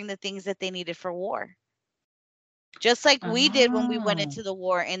manufacturing the things that they needed for war. Just like we did when we went into the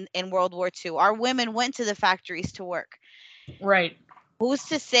war in World War II. Our women went to the factories to work. Right. Who's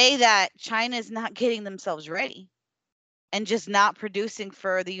to say that China's not getting themselves ready and just not producing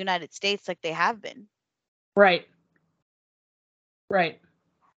for the United States like they have been? Right. Right.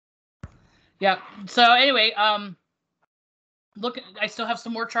 Yeah. So anyway, look, I still have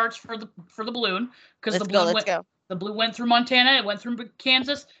some more charts for the balloon, because the balloon went through Montana, it went through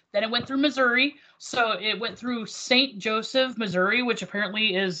Kansas, then it went through Missouri. So it went through St. Joseph, Missouri, which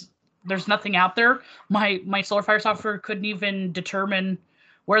apparently there's nothing out there. My solar fire software couldn't even determine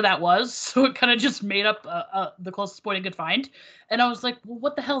where that was, so it kind of just made up the closest point it could find. And I was like, well,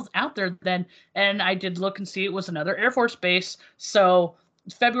 what the hell's out there then? And I did look and see it was another Air Force base. So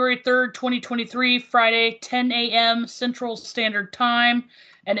February 3rd, 2023, Friday, 10 a.m. Central Standard Time.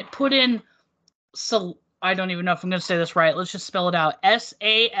 And it put in, so I don't even know if I'm going to say this right. Let's just spell it out.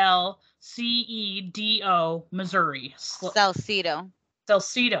 Salcedo, Missouri. Salcedo.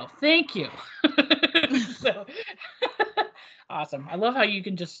 Thank you. So, awesome. I love how you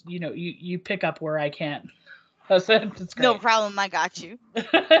can just, you pick up where I can't. That's great. No problem. I got you.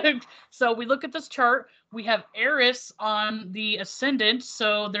 So we look at this chart. We have Eris on the ascendant.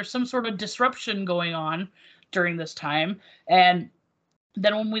 So there's some sort of disruption going on during this time. And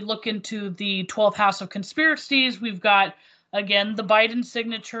then when we look into the 12th house of conspiracies, we've got, again, the Biden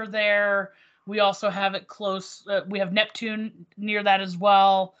signature there. We also have it close. We have Neptune near that as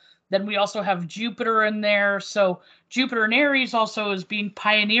well. Then we also have Jupiter in there. So Jupiter in Aries also is being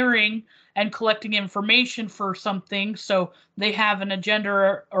pioneering and collecting information for something. So they have an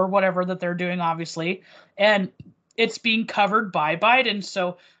agenda or whatever that they're doing, obviously. And it's being covered by Biden.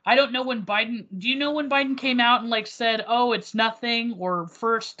 So I don't know when Biden, do you know when Biden came out and said, oh, it's nothing, or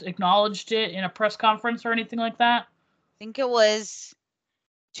first acknowledged it in a press conference or anything like that? I think it was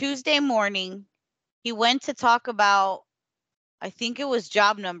Tuesday morning. He went to talk about, I think it was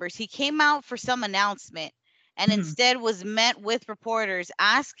job numbers. He came out for some announcement and instead was met with reporters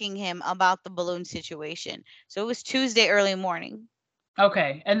asking him about the balloon situation. So it was Tuesday early morning.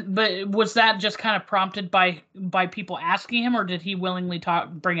 Okay. But was that just kind of prompted by people asking him, or did he willingly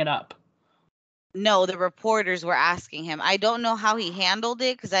bring it up? No, the reporters were asking him. I don't know how he handled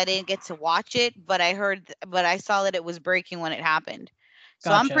it because I didn't get to watch it, but I saw that it was breaking when it happened.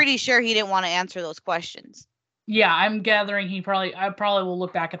 So gotcha. I'm pretty sure he didn't want to answer those questions. Yeah, I'm gathering I probably will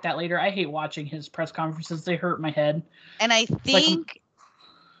look back at that later. I hate watching his press conferences. They hurt my head. And I think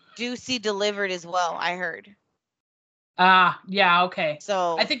Juicy delivered as well, I heard. Yeah, okay.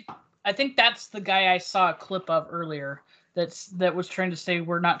 So I think that's the guy I saw a clip of earlier that was trying to say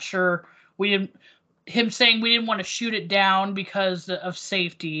we're not sure. Him saying we didn't want to shoot it down because of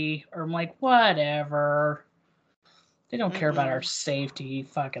safety, or I'm like, whatever. They don't care about our safety,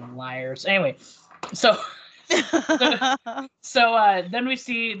 fucking liars. Anyway, so then we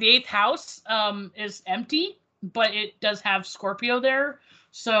see the 8th house is empty, but it does have Scorpio there.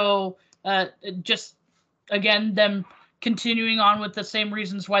 So just again, them continuing on with the same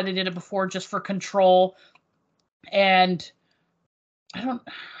reasons why they did it before, just for control. And I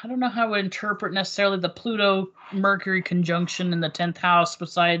don't know how to interpret necessarily the Pluto Mercury conjunction in the 10th house,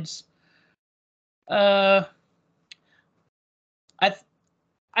 besides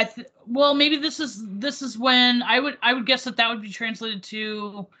well, maybe this is when I would guess that would be translated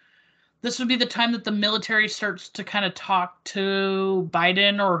to, this would be the time that the military starts to kind of talk to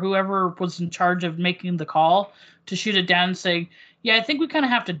Biden or whoever was in charge of making the call to shoot it down and say, yeah, I think we kind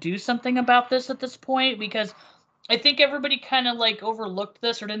of have to do something about this at this point, because I think everybody kind of overlooked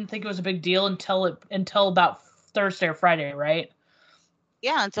this or didn't think it was a big deal until about Thursday or Friday, right?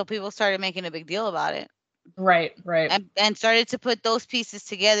 Yeah, until people started making a big deal about it. Right. And started to put those pieces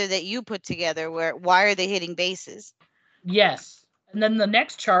together that you put together, why are they hitting bases? Yes. And then the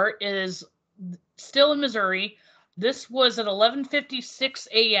next chart is still in Missouri. This was at 11:56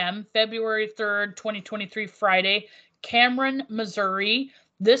 a.m., February 3rd, 2023, Friday, Cameron, Missouri.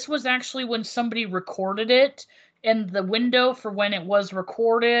 This was actually when somebody recorded it, and the window for when it was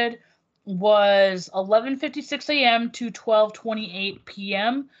recorded was 11:56 a.m. to 12:28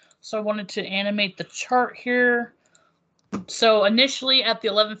 p.m. So I wanted to animate the chart here. So initially at the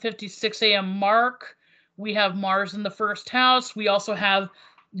 11:56 a.m. mark, we have Mars in the first house. We also have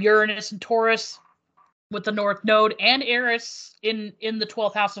Uranus and Taurus with the North Node, and Eris in the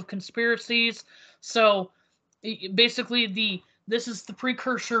 12th house of conspiracies. So basically this is the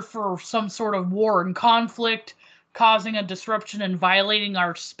precursor for some sort of war and conflict, causing a disruption and violating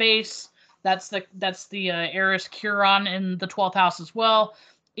our space. That's the Eris Chiron in the 12th house as well.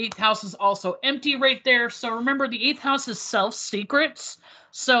 8th house is also empty right there. So remember, the 8th house is self-secrets.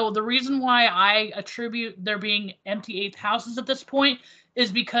 So the reason why I attribute there being empty 8th houses at this point is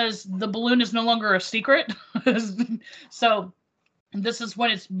because the balloon is no longer a secret. So this is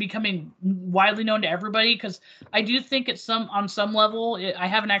when it's becoming widely known to everybody, because I do think on some level, I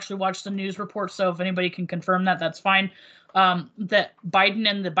haven't actually watched the news report, so if anybody can confirm that, that's fine, that Biden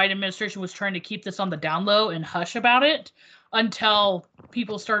and the Biden administration was trying to keep this on the down low and hush about it until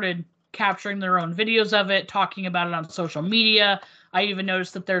people started capturing their own videos of it, talking about it on social media. I even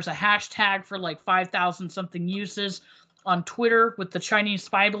noticed that there's a hashtag for like 5,000 something uses on Twitter with the Chinese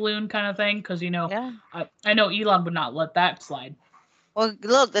spy balloon kind of thing, because Yeah. I know Elon would not let that slide. Well,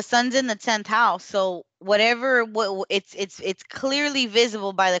 look, the sun's in the 10th house, so it's clearly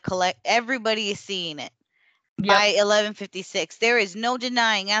visible by everybody is seeing it. Yep. By 11:56. There is no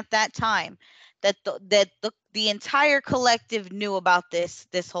denying at that time that the entire collective knew about this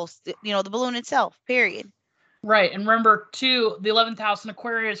whole, the balloon itself, period. Right. And remember too, the 11th house in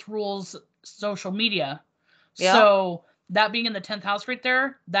Aquarius rules social media. Yep. So that being in the 10th house right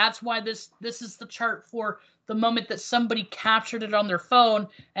there, that's why this is the chart for the moment that somebody captured it on their phone,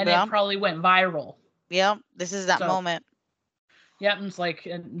 and it probably went viral. Yep. This is that moment. Yeah, and it's like,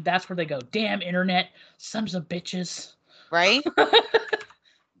 and that's where they go, damn internet, sons of bitches. Right?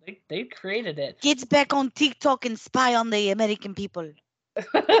 they created it. Get back on TikTok and spy on the American people.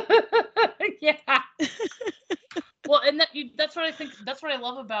 Yeah. Well, and that's what I think. That's what I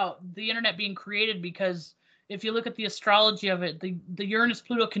love about the internet being created, because if you look at the astrology of it, the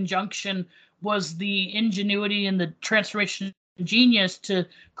Uranus-Pluto conjunction was the ingenuity and the transformation genius to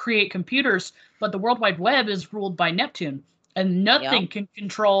create computers, but the World Wide Web is ruled by Neptune, and nothing can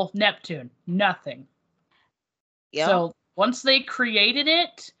control Neptune. Nothing. Yep. So once they created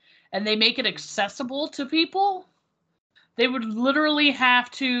it and they make it accessible to people, they would literally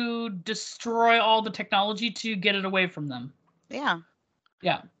have to destroy all the technology to get it away from them. Yeah.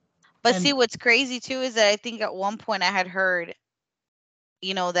 Yeah. But see, what's crazy too is that I think at one point I had heard,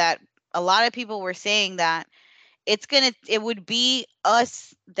 that a lot of people were saying that it would be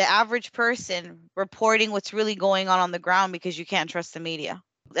us, the average person, reporting what's really going on the ground, because you can't trust the media.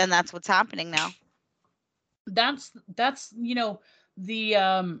 And that's what's happening now. That's the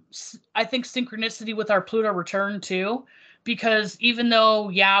I think synchronicity with our Pluto return too, because even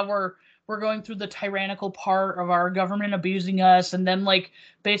though we're going through the tyrannical part of our government abusing us, and then like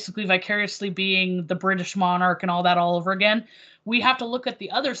basically vicariously being the British monarch and all that all over again, we have to look at the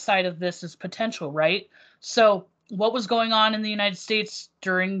other side of this as potential, right? So what was going on in the United States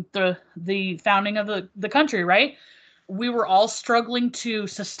during the founding of the country, right? We were all struggling to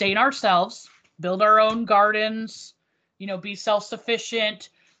sustain ourselves, build our own gardens, be self-sufficient.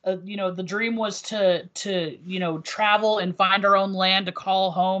 The dream was to travel and find our own land to call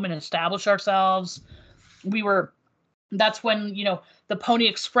home and establish ourselves. That's when, the Pony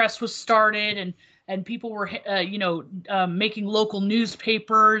Express was started, and people were, making local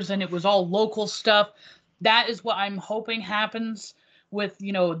newspapers, and it was all local stuff. That is what I'm hoping happens with,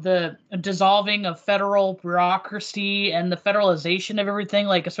 the dissolving of federal bureaucracy and the federalization of everything,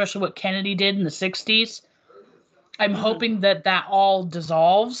 like especially what Kennedy did in the 60s. I'm hoping that all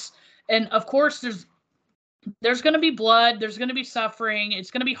dissolves. And of course, there's going to be blood. There's going to be suffering. It's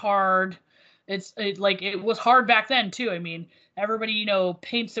going to be hard. It was hard back then too. I mean, everybody,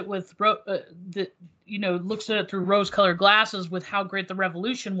 paints it with looks at it through rose-colored glasses with how great the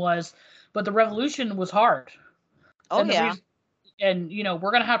revolution was, but the revolution was hard. Oh, yeah. And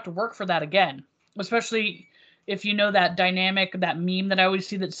we're going to have to work for that again, especially if that dynamic, that meme that I always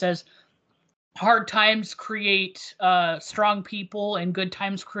see that says, hard times create strong people, and good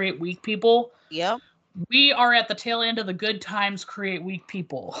times create weak people. Yep. We are at the tail end of the good times create weak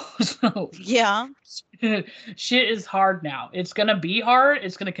people. So yeah, shit is hard now. It's gonna be hard.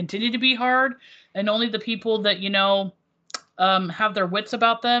 It's gonna continue to be hard, and only the people that have their wits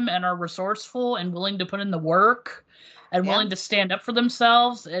about them and are resourceful and willing to put in the work and willing to stand up for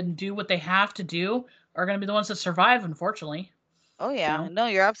themselves and do what they have to do are gonna be the ones that survive, unfortunately. Oh yeah, no,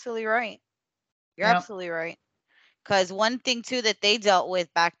 you're absolutely right. You're absolutely right. Because one thing too that they dealt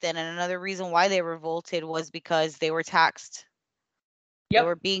with back then, and another reason why they revolted was because they were taxed. They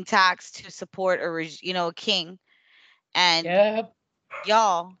were being taxed to support a king. And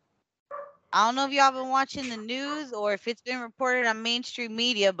y'all, I don't know if y'all been watching the news or if it's been reported on mainstream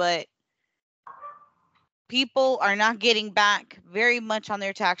media, but people are not getting back very much on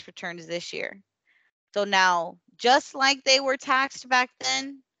their tax returns this year. So now, just like they were taxed back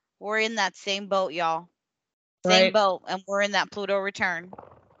then, we're in that same boat, y'all. Same boat, and we're in that Pluto return.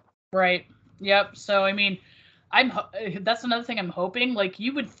 Right. Yep. So I mean, that's another thing I'm hoping. Like,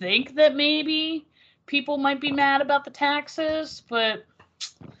 you would think that maybe people might be mad about the taxes, but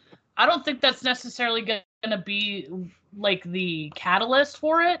I don't think that's necessarily going to be like the catalyst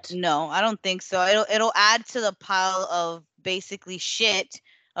for it. No, I don't think so. It'll add to the pile of basically shit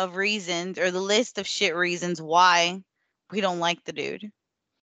of reasons, or the list of shit reasons why we don't like the dude.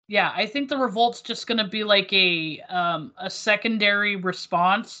 Yeah, I think the revolt's just going to be like a secondary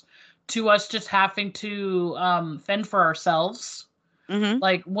response to us just having to fend for ourselves. Mm-hmm.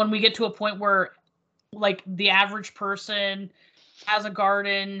 Like, when we get to a point where, like, the average person has a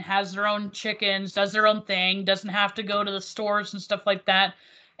garden, has their own chickens, does their own thing, doesn't have to go to the stores and stuff like that,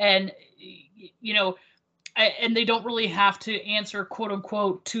 and and they don't really have to answer, quote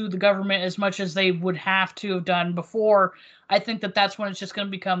unquote, to the government as much as they would have to have done before. I think that's when it's just going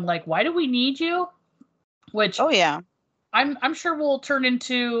to become like, why do we need you? Which, oh yeah, I'm sure will turn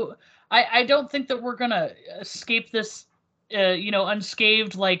into. I don't think that we're gonna escape this,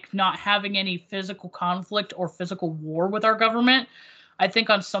 unscathed, like not having any physical conflict or physical war with our government. I think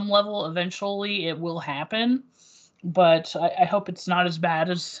on some level, eventually, it will happen, but I hope it's not as bad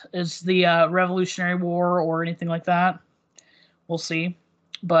as the Revolutionary War or anything like that. We'll see.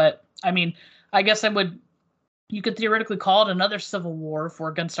 But I mean, I guess you could theoretically call it another civil war if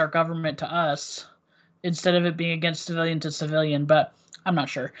we're against our government to us, instead of it being against civilian to civilian, but I'm not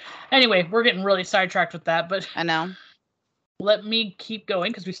sure. Anyway, we're getting really sidetracked with that, but I know. Let me keep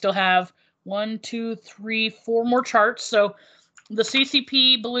going because we still have 1, 2, 3, 4 more charts. So the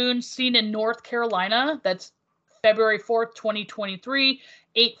CCP balloon seen in North Carolina, that's February 4th, 2023,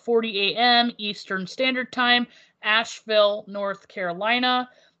 8:40 a.m. Eastern Standard Time, Asheville, North Carolina.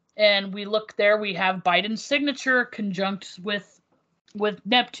 And we look there, we have Biden's signature conjunct with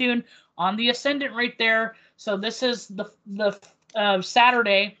Neptune on the ascendant right there. So this is the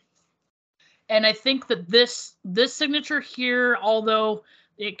Saturday, and I think that this signature here, although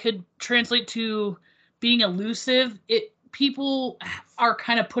it could translate to being elusive, people are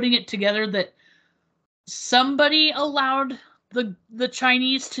kind of putting it together that somebody allowed the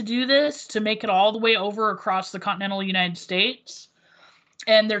Chinese to do this, to make it all the way over across the continental United States.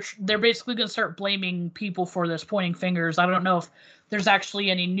 And they're basically going to start blaming people for this, pointing fingers. I don't know if there's actually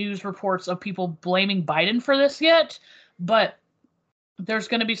any news reports of people blaming Biden for this yet, but there's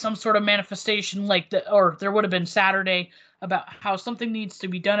going to be some sort of manifestation or there would have been Saturday, about how something needs to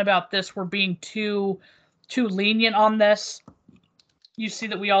be done about this. We're being too lenient on this. You see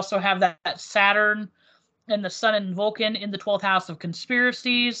that we also have that Saturn and the Sun and Vulcan in the 12th house of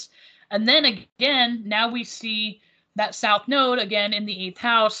conspiracies. And then again, now we see that South Node again in the 8th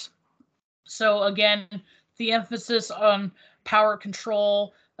house. So again, the emphasis on power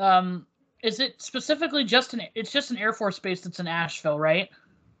control. Is it specifically it's just an Air Force base that's in Asheville, right?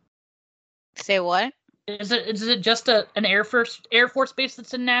 Say what? Is it just an Air Force base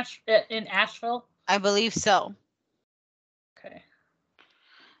that's in Asheville? I believe so. Okay.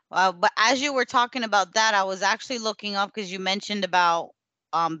 But as you were talking about that, I was actually looking up, because you mentioned about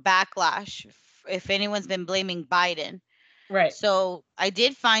backlash, if anyone's been blaming Biden. Right. So I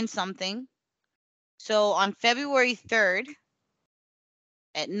did find something. So on February 3rd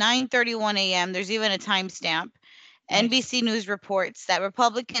at 9:31 a.m., there's even a timestamp. Nice. NBC News reports that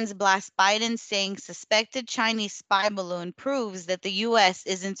Republicans blast Biden, saying suspected Chinese spy balloon proves that the U.S.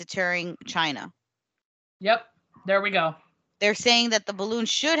 isn't deterring China. Yep. There we go. They're saying that the balloon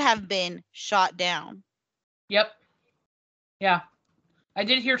should have been shot down. Yep. Yeah. I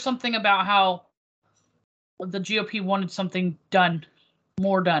did hear something about how the GOP wanted something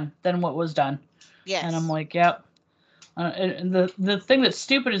more done than what was done. Yes. And I'm like, yep. And the thing that's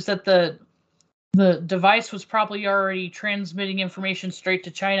stupid is that the device was probably already transmitting information straight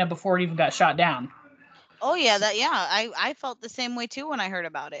to China before it even got shot down. Oh yeah, I felt the same way too when I heard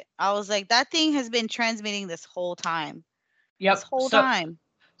about it. I was like, that thing has been transmitting this whole time. Yep. This whole time.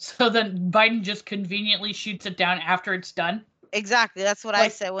 So then Biden just conveniently shoots it down after it's done. Exactly. That's what I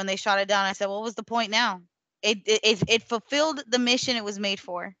said when they shot it down. I said, what was the point now? It fulfilled the mission it was made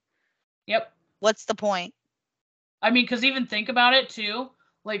for. Yep. What's the point? I mean, because even think about it too.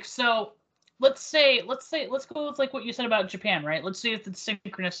 Like, so let's go with like what you said about Japan, right? Let's see if it's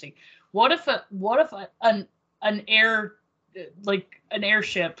synchronicity. What if an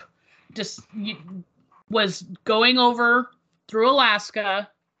airship just was going over through Alaska?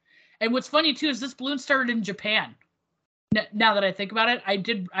 And what's funny too is this balloon started in Japan. Now that I think about it, I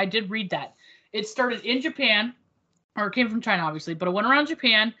did read that it started in Japan, or it came from China, obviously, but it went around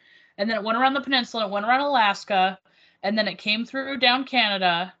Japan, and then it went around the peninsula, it went around Alaska, and then it came through down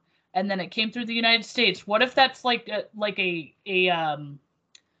Canada, and then it came through the United States. What if that's like a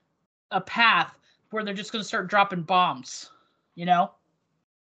path where they're just going to start dropping bombs? You know?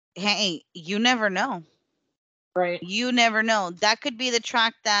 Hey, you never know. Right. You never know. That could be the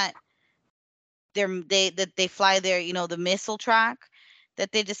track that they fly there. You know, the missile track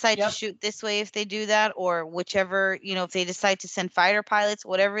that they decide to shoot this way if they do that, or whichever, you know, if they decide to send fighter pilots,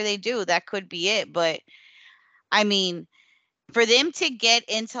 whatever they do, that could be it. But I mean, for them to get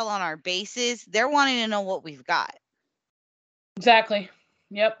intel on our bases, they're wanting to know what we've got. Exactly.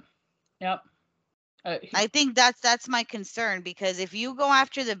 Yep. I think that's my concern, because if you go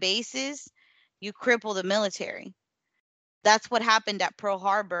after the bases, you cripple the military. That's what happened at Pearl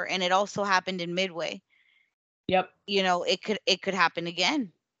Harbor, and it also happened in Midway. Yep. You know, it could happen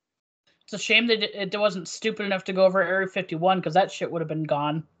again. It's a shame that it wasn't stupid enough to go over Area 51, because that shit would have been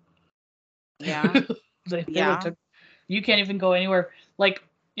gone. Yeah. they took. You can't even go anywhere. Like,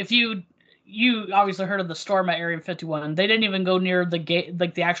 if you obviously heard of the storm at Area 51. They didn't even go near the gate,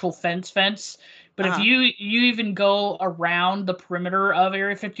 like the actual fence. But if you even go around the perimeter of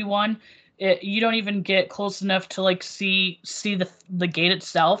Area 51, you don't even get close enough to like see the gate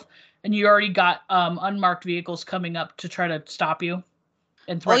itself, and you already got unmarked vehicles coming up to try to stop you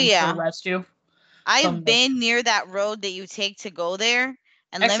and threaten to arrest you. I've been near that road that you take to go there,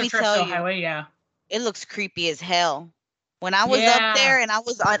 and let me tell you, highway, it looks creepy as hell. When I was up there and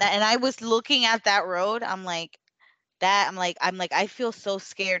I was looking at that road, I'm like, I feel so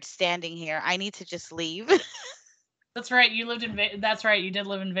scared standing here. I need to just leave. That's right. You lived in That's right. You did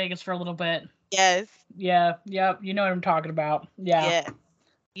live in Vegas for a little bit. Yes. Yeah. You know what I'm talking about. Yeah. Yeah.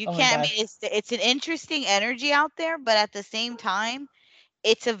 You can't. It's an interesting energy out there, but at the same time,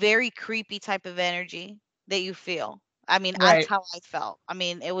 it's a very creepy type of energy that you feel. I mean, that's how I felt. I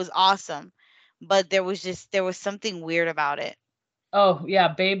mean, it was awesome, but there was something weird about it. Oh yeah,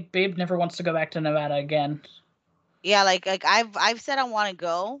 babe never wants to go back to Nevada again. Yeah, like I've said I want to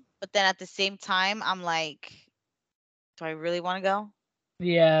go, but then at the same time, I'm like, do I really want to go?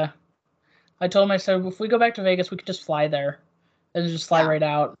 Yeah. I told him, I said, if we go back to Vegas, we could just fly there and just fly right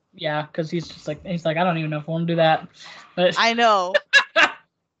out. Yeah, because he's like, I don't even know if I want to do that. But I know.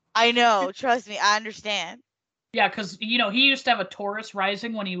 I know. Trust me, I understand. Yeah, because he used to have a Taurus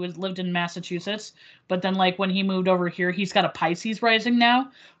rising when he lived in Massachusetts, but then like when he moved over here, he's got a Pisces rising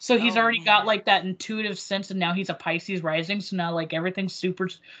now. So he's already got like that intuitive sense, and now he's a Pisces rising. So now like everything's super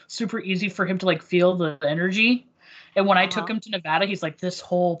super easy for him to like feel the energy. And when I took him to Nevada, he's like, this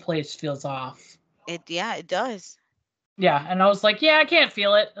whole place feels off. It does. Yeah, and I was like, yeah, I can't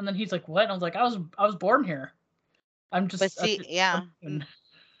feel it. And then he's like, what? And I was like, I was born here. I'm just. But see,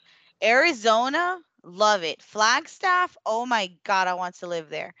 Arizona, love it. Flagstaff, oh my God, I want to live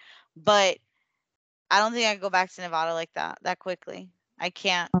there. But I don't think I can go back to Nevada like that quickly. I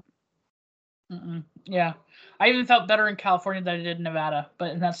can't. Yeah. I even felt better in California than I did in Nevada,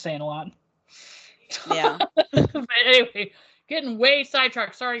 but that's saying a lot. Yeah. But anyway, getting way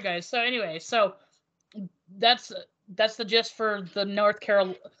sidetracked. Sorry, guys. So anyway, that's the gist for the North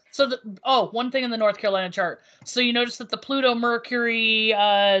Carolina. So one thing in the North Carolina chart. So you notice that the Pluto Mercury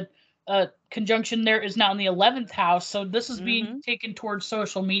conjunction there is now in the 11th house. So this is being taken towards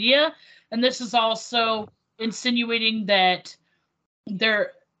social media, and this is also insinuating that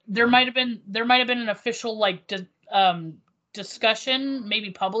there might have been an official like discussion, maybe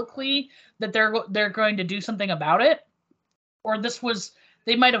publicly, that they're going to do something about it, or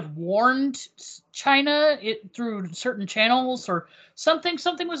they might have warned China through certain channels, or something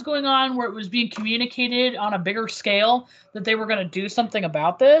was going on where it was being communicated on a bigger scale that they were going to do something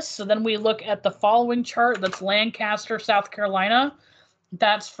about this. So then we look at the following chart. That's Lancaster, South Carolina.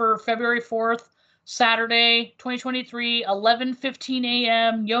 That's for February 4th, Saturday, 2023, 11:15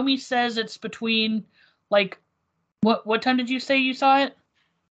 a.m. Yomi says it's between, like, what time did you say you saw it?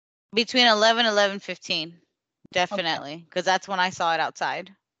 Between 11 and 11:15. Definitely, because that's when I saw it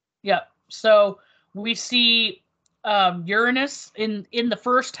outside. Yep. So we see Uranus in the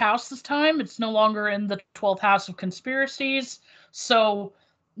first house this time. It's no longer in the 12th house of conspiracies. So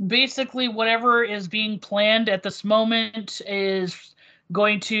basically, whatever is being planned at this moment is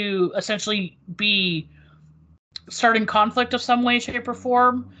going to essentially be starting conflict of some way, shape, or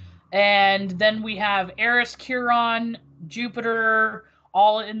form. And then we have Eris, Chiron, Jupiter,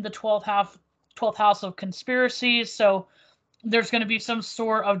 all in the 12th house of conspiracies. So there's going to be some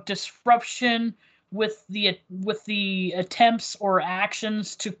sort of disruption with the attempts or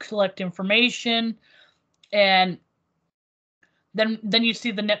actions to collect information. And then you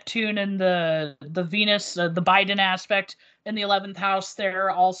see the Neptune and the Venus, the Biden aspect in the 11th house there,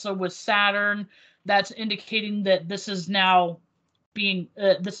 also with Saturn. That's indicating that this is now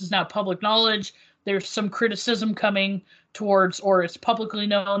public knowledge. There's some criticism coming towards, or it's publicly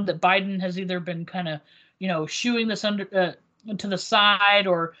known that Biden has either been kind of, shooing this under to the side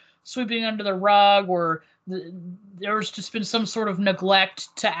or sweeping under the rug, or there's just been some sort of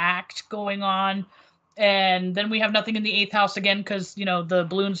neglect to act going on. And then we have nothing in the 8th house again because, the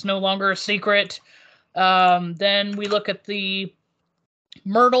balloon's no longer a secret. Then we look at the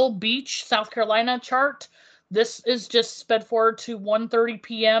Myrtle Beach, South Carolina chart. This is just sped forward to 1:30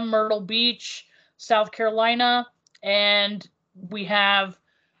 p.m. Myrtle Beach, South Carolina. And we have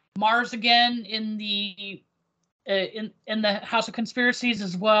Mars again in the House of Conspiracies,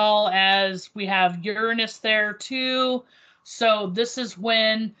 as well as we have Uranus there too. So this is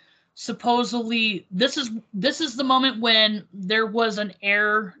when supposedly this is the moment when there was an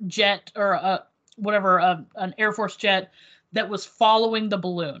air jet or an Air Force jet that was following the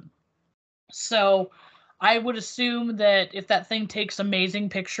balloon. So I would assume that if that thing takes amazing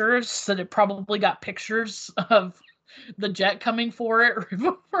pictures, that it probably got pictures of the jet coming for it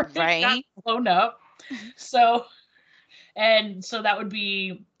before it got blown up. So that would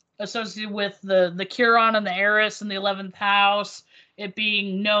be associated with the Chiron and the Eris in the 11th house, it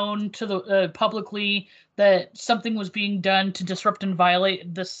being known to the publicly that something was being done to disrupt and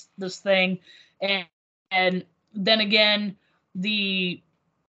violate this thing. And then again, the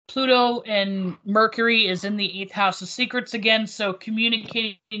Pluto and Mercury is in the 8th house of secrets again, so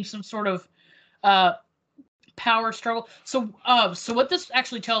communicating some sort of power struggle. So what this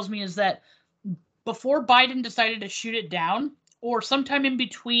actually tells me is that before Biden decided to shoot it down, or sometime in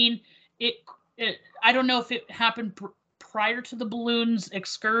between, I don't know if it happened prior to the balloon's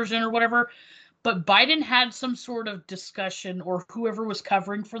excursion or whatever, but Biden had some sort of discussion, or whoever was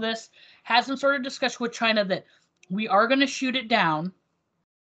covering for this had some sort of discussion with China that we are going to shoot it down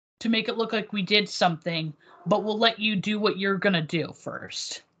to make it look like we did something, but we'll let you do what you're going to do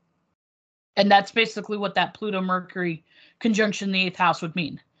first. And that's basically what that Pluto-Mercury conjunction in the 8th house would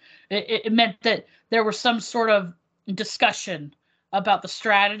mean. It meant that there was some sort of discussion about the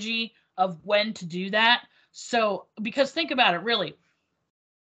strategy of when to do that. So, because think about it, really,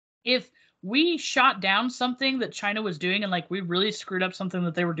 if we shot down something that China was doing and we really screwed up something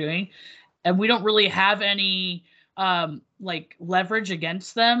that they were doing, and we don't really have any leverage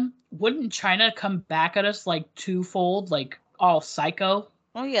against them, wouldn't China come back at us twofold, all psycho?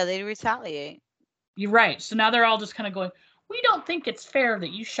 Oh yeah, they'd retaliate. You're right. So now they're all just kind of going, we don't think it's fair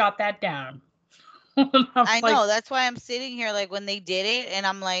that you shot that down. I know. That's why I'm sitting here when they did it, and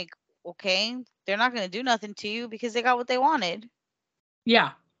I'm like, okay, they're not going to do nothing to you because they got what they wanted.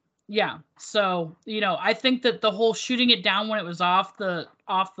 Yeah. Yeah. So, I think that the whole shooting it down when it was off the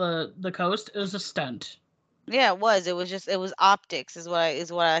coast, it was a stunt. Yeah, it was. It was optics is what I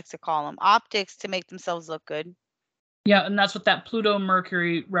like to call them. Optics to make themselves look good. Yeah, and that's what that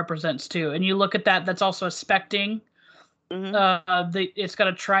Pluto-Mercury represents too. And you look at that, that's also aspecting. Mm-hmm. It's got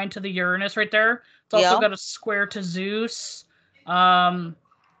a trine to the Uranus right there. It's also got a square to Zeus.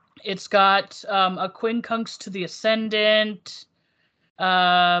 It's got a quincunx to the ascendant.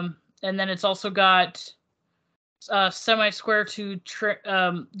 And then it's also got semi-square to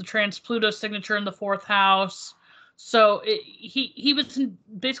the trans-Pluto signature in the 4th house. So he was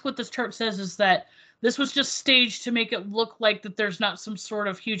basically what this chart says is that this was just staged to make it look like that there's not some sort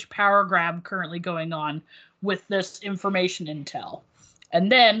of huge power grab currently going on with this information intel.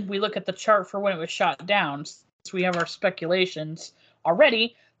 And then we look at the chart for when it was shot down. So we have our speculations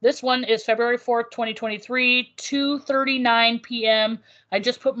already. This one is February 4th, 2023, 2:39 p.m. I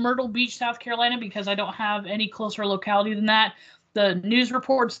just put Myrtle Beach, South Carolina, because I don't have any closer locality than that. The news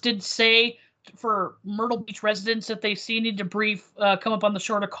reports did say for Myrtle Beach residents that they see need to brief, come up on the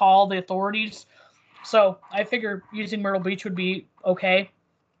shore to call the authorities. So I figure using Myrtle Beach would be okay.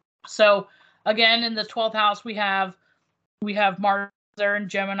 So again, in the 12th house, we have Mars there in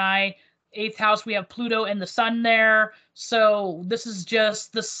Gemini. 8th house, we have Pluto and the Sun there. So this is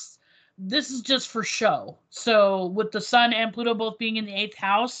just for show. So with the Sun and Pluto both being in the 8th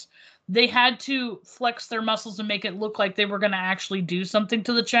house, they had to flex their muscles and make it look like they were going to actually do something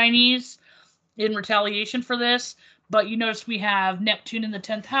to the Chinese in retaliation for this. But you notice we have Neptune in the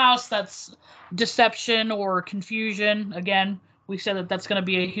 10th house. That's deception or confusion. Again, we said that that's going to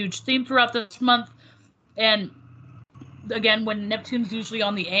be a huge theme throughout this month. And again, when Neptune's usually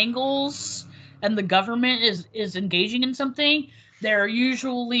on the angles and the government is engaging in something,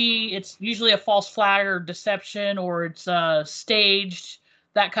 it's usually a false flag or deception, or it's staged,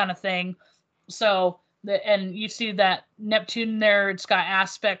 that kind of thing. So and you see that Neptune there, it's got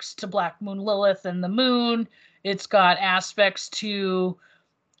aspects to Black Moon Lilith and the moon. It's got aspects to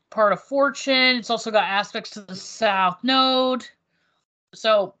part of fortune. It's also got aspects to the South Node.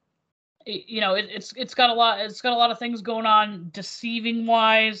 So it's got a lot of things going on deceiving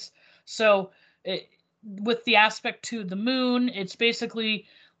wise. So with the aspect to the moon, it's basically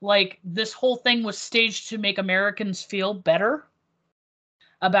like this whole thing was staged to make Americans feel better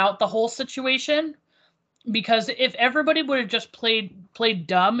about the whole situation. Because if everybody would have just played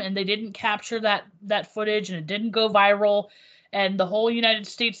dumb and they didn't capture that footage and it didn't go viral, and the whole United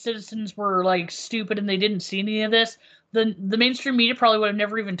States citizens were like stupid and they didn't see any of this, the mainstream media probably would have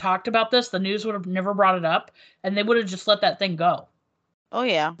never even talked about this. The news would have never brought it up, and they would have just let that thing go. Oh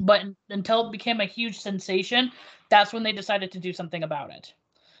yeah. But until it became a huge sensation, that's when they decided to do something about it.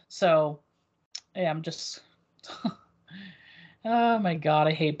 So yeah, I'm just oh my God,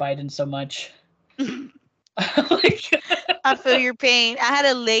 I hate Biden so much. I feel your pain. I had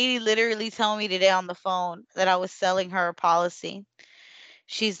a lady literally tell me today on the phone that I was selling her a policy.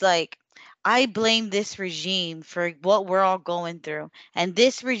 She's like, I blame this regime for what we're all going through. And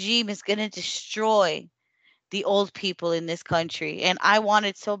this regime is going to destroy the old people in this country. And I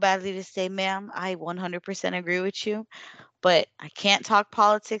wanted so badly to say, ma'am, I 100% agree with you, but I can't talk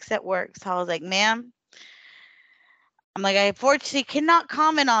politics at work. So I was like, ma'am, I unfortunately cannot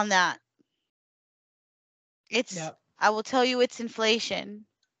comment on that. I will tell you it's inflation.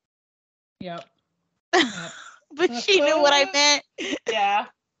 Yep. But she knew what I meant. Yeah.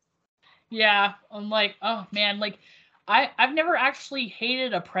 Yeah. I'm like, oh man, like I've never actually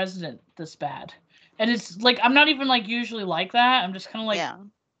hated a president this bad. And it's like I'm not even like usually like that. I'm just kind of like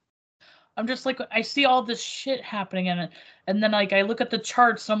I'm just like I see all this shit happening and then like I look at the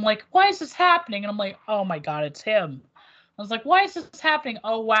charts and I'm like, why is this happening? And I'm like, oh my God, it's him. I was like, why is this happening?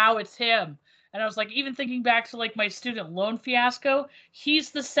 Oh wow, it's him. And I was like, even thinking back to like my student loan fiasco, he's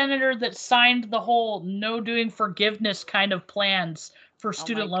the senator that signed the whole no doing forgiveness kind of plans for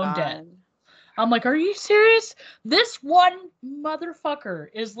student loan debt. I'm like, are you serious? This one motherfucker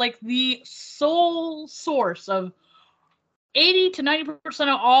is like the sole source of 80 to 90%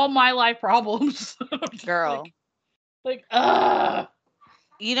 of all my life problems. Girl.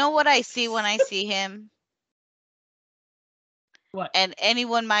 You know what I see when I see him? What? And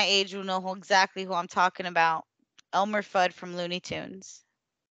anyone my age will know exactly who I'm talking about. Elmer Fudd from Looney Tunes.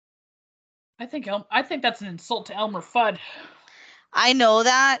 I think that's an insult to Elmer Fudd. I know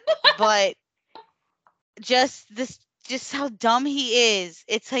that, but just how dumb he is.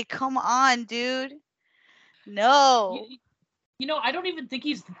 It's like, come on, dude. No. I don't even think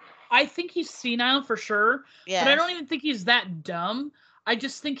I think he's senile for sure. Yeah. But I don't even think he's that dumb. I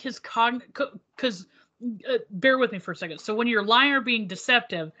just think his because bear with me for a second. So when you're lying or being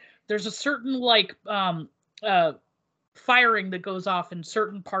deceptive, there's a certain like firing that goes off in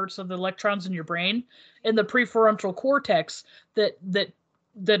certain parts of the electrons in your brain in the prefrontal cortex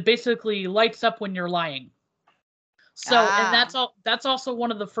that basically lights up when you're lying. So and that's also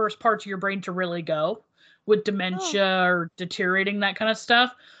one of the first parts of your brain to really go with dementia or deteriorating, that kind of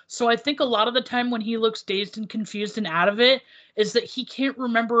stuff. So I think a lot of the time when he looks dazed and confused and out of it is that he can't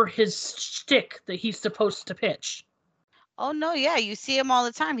remember his shtick that he's supposed to pitch. Oh no, yeah, you see him all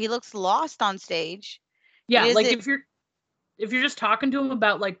the time. He looks lost on stage. Yeah, like if you're just talking to him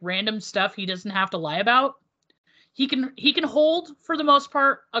about like random stuff he doesn't have to lie about, he can hold, for the most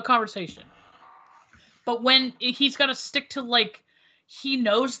part, a conversation. But when he's got to stick to like he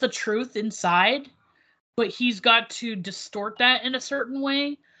knows the truth inside, but he's got to distort that in a certain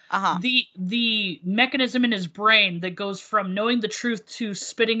way. The mechanism in his brain that goes from knowing the truth to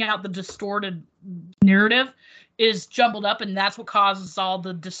spitting out the distorted narrative is jumbled up, and that's what causes all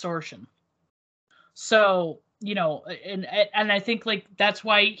the distortion. So, and I think like that's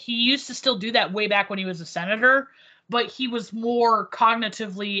why he used to still do that way back when he was a senator, but he was more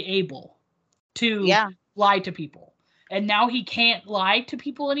cognitively able to lie to people. And now he can't lie to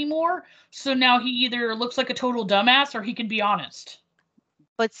people anymore. So now he either looks like a total dumbass or he can be honest.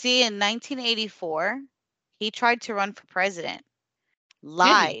 But see, in 1984, he tried to run for president.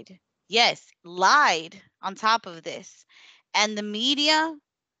 Lied. Yes, lied on top of this. And the media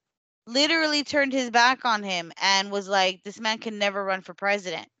literally turned his back on him and was like, this man can never run for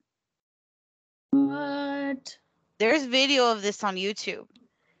president. What? There's video of this on YouTube.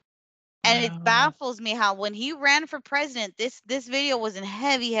 And it baffles me how when he ran for president, this video was in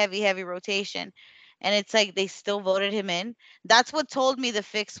heavy rotation. And it's like they still voted him in. That's what told me the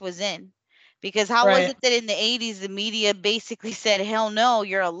fix was in. Because how was it that in the 80s the media basically said, hell no,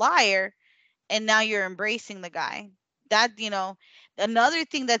 you're a liar, and now you're embracing the guy? That, another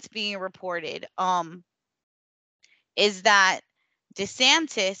thing that's being reported is that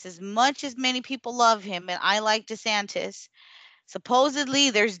DeSantis, as much as many people love him, and I like DeSantis, supposedly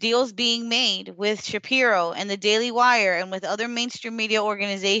there's deals being made with Shapiro and the Daily Wire and with other mainstream media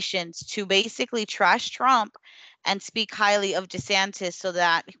organizations to basically trash Trump and speak highly of DeSantis so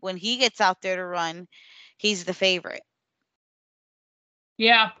that when he gets out there to run, he's the favorite.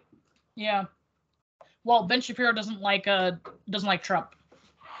 Yeah. Well, Ben Shapiro doesn't like Trump.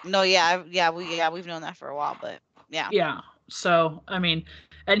 No, we've known that for a while, but yeah. Yeah. So, I mean,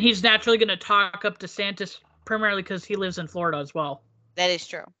 and he's naturally going to talk up DeSantis primarily because he lives in Florida as well. That is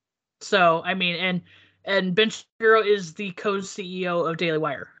true. So, I mean, and Ben Shapiro is the co-CEO of Daily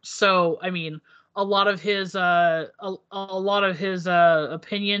Wire. So, I mean, a lot of his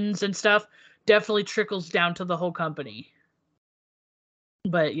opinions and stuff definitely trickles down to the whole company.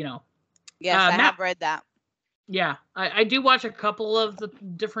 But, yes, I have read that. Yeah, I do watch a couple of the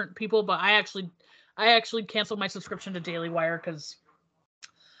different people, but I actually canceled my subscription to Daily Wire because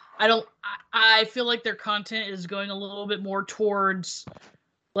I feel like their content is going a little bit more towards,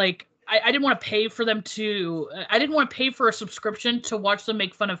 like, I didn't want to pay for them to, I didn't want to pay for a subscription to watch them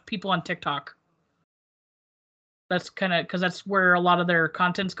make fun of people on TikTok. That's kind of, because that's where a lot of their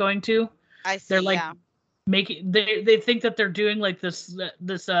content's going to. I see, they're like making, they think that they're doing like this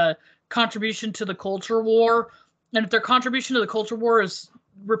contribution to the culture war. And if their contribution to the culture war is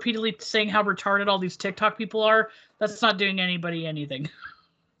repeatedly saying how retarded all these TikTok people are, that's not doing anybody anything.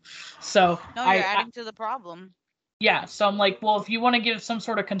 So no, you're adding to the problem. Yeah, so I'm like, well, if you want to give some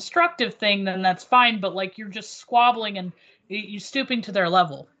sort of constructive thing, then that's fine. But like, you're just squabbling and you stooping to their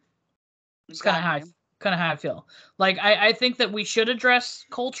level. It's kind of how I feel. Like, I think that we should address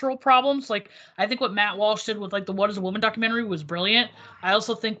cultural problems. Like, I think what Matt Walsh did with like the What Is a Woman documentary was brilliant. I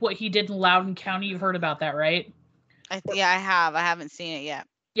also think what he did in Loudoun County, you've heard about that, right? I have. I haven't seen it yet.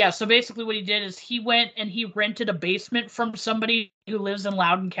 Yeah, so basically what he did is he went and he rented a basement from somebody who lives in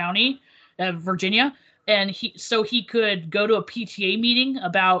Loudoun County, Virginia, and he could go to a PTA meeting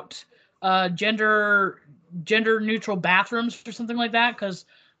about gender neutral bathrooms or something like that, because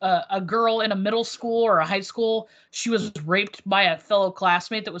a girl in a middle school or a high school, she was raped by a fellow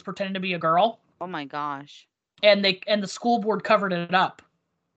classmate that was pretending to be a girl. Oh my gosh. And the school board covered it up.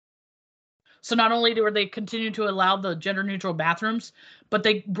 So not only were they continuing to allow the gender neutral bathrooms, but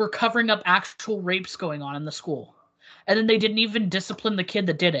they were covering up actual rapes going on in the school. And then they didn't even discipline the kid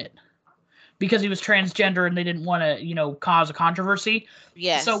that did it because he was transgender and they didn't want to, cause a controversy.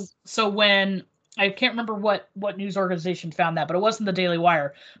 Yes. So when, I can't remember what news organization found that, but it wasn't the Daily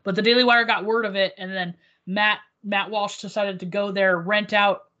Wire. But the Daily Wire got word of it, and then Matt Walsh decided to go there, rent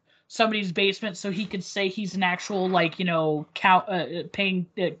out somebody's basement so he could say he's an actual, paying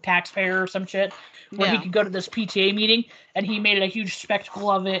taxpayer or some shit, where he could go to this PTA meeting, and he made a huge spectacle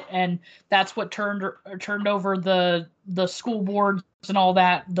of it, and that's what turned over the school boards and all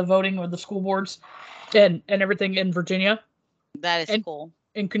that, the voting of the school boards and everything in Virginia. That is cool.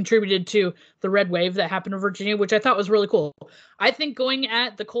 And contributed to the red wave that happened in Virginia, which I thought was really cool. I think going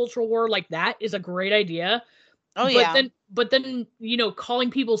at the cultural war like that is a great idea. Oh, but then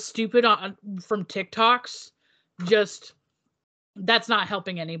calling people stupid from TikToks, just, that's not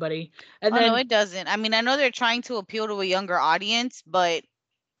helping anybody. And no, it doesn't. I mean, I know they're trying to appeal to a younger audience, but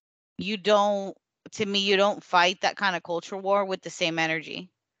you don't fight that kind of culture war with the same energy.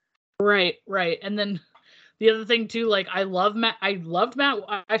 Right. And then the other thing too, like, I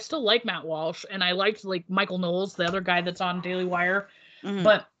still like Matt Walsh, and I liked like Michael Knowles, the other guy that's on Daily Wire. Mm-hmm.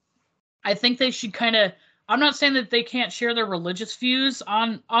 But I think they should kind of, I'm not saying that they can't share their religious views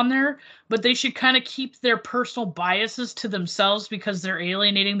on there, but they should kind of keep their personal biases to themselves because they're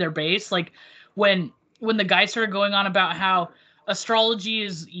alienating their base. Like when the guy started going on about how astrology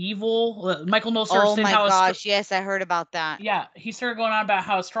is evil, Michael Knowles started saying how... Oh my gosh, yes, I heard about that. Yeah, he started going on about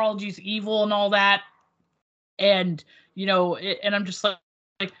how astrology is evil and all that. And, and I'm just like,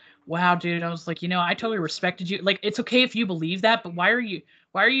 wow, dude. I was like, I totally respected you. Like, it's okay if you believe that, but why are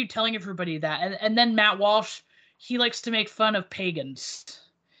you telling everybody that? And then Matt Walsh, he likes to make fun of pagans.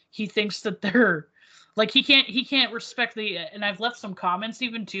 He thinks that they're like, he can't respect and I've left some comments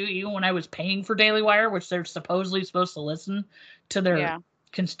even when I was paying for Daily Wire, which they're supposedly supposed to listen to their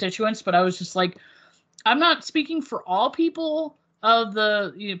constituents. But I was just like, I'm not speaking for all people of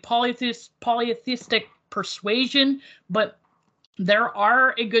the polytheistic persuasion, but there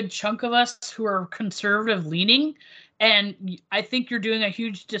are a good chunk of us who are conservative leaning, and I think you're doing a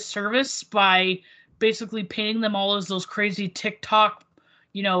huge disservice by basically painting them all as those crazy TikTok,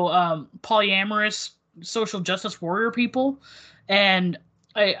 polyamorous social justice warrior people. And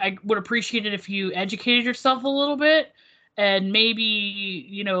I would appreciate it if you educated yourself a little bit and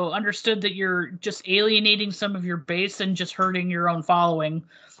maybe, understood that you're just alienating some of your base and just hurting your own following.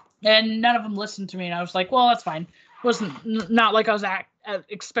 And none of them listened to me, and I was like, well, that's fine. It wasn't not like I was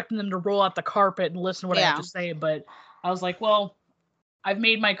expecting them to roll out the carpet and listen to what I had to say, but I was like, well, I've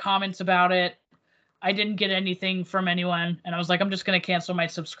made my comments about it. I didn't get anything from anyone, and I was like, I'm just going to cancel my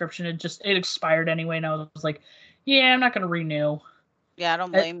subscription. It expired anyway, and I was like, yeah, I'm not going to renew. Yeah, I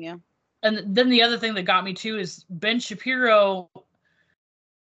don't blame you. And then the other thing that got me too is Ben Shapiro,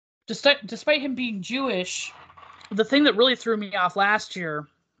 despite him being Jewish, the thing that really threw me off last year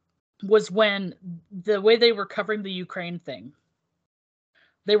was when the way they were covering the Ukraine thing.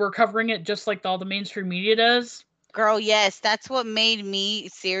 They were covering it just like all the mainstream media does. Girl, yes, that's what made me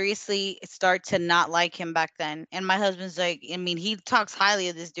seriously start to not like him back then. And my husband's like, I mean, he talks highly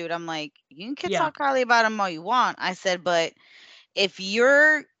of this dude. I'm like, you can talk highly about him all you want. I said, but if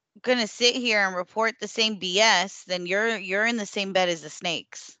you're gonna sit here and report the same BS, then you're in the same bed as the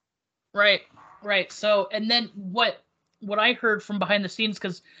snakes. Right. So, and then what I heard from behind the scenes,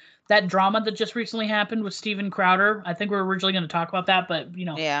 because that drama that just recently happened with Steven Crowder, I think we were originally going to talk about that, but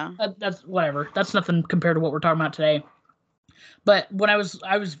that's whatever. That's nothing compared to what we're talking about today. But when I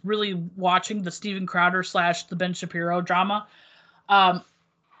was really watching the Steven Crowder / the Ben Shapiro drama,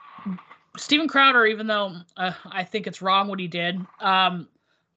 Steven Crowder, even though I think it's wrong what he did,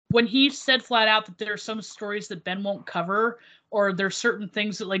 when he said flat out that there are some stories that Ben won't cover, or there's certain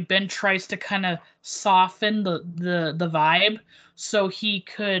things that like Ben tries to kind of soften the vibe so he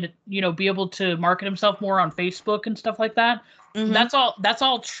could, be able to market himself more on Facebook and stuff like that. Mm-hmm. That's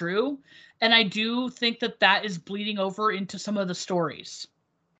all true. And I do think that is bleeding over into some of the stories.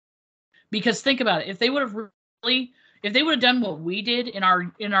 Because think about it, if they would have done what we did in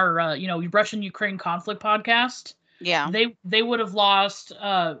our Russian-Ukraine conflict podcast, they would have lost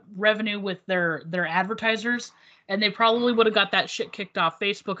revenue with their advertisers, and they probably would have got that shit kicked off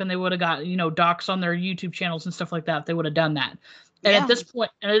Facebook, and they would have got docs on their YouTube channels and stuff like that if they would have done that. And at this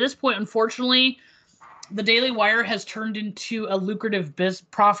point, unfortunately, the Daily Wire has turned into a lucrative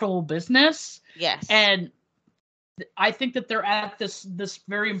profitable business. Yes. And I think that they're at this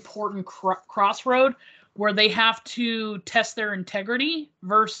very important crossroad where they have to test their integrity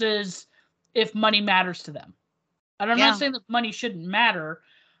versus if money matters to them. And I'm not saying that money shouldn't matter.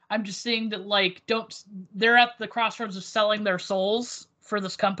 I'm just saying that they're at the crossroads of selling their souls for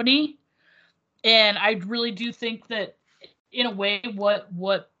this company. And I really do think that in a way what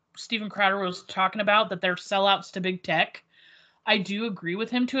Steven Crowder was talking about, that they're sellouts to big tech, I do agree with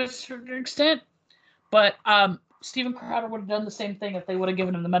him to a certain extent. But Steven Crowder would have done the same thing if they would have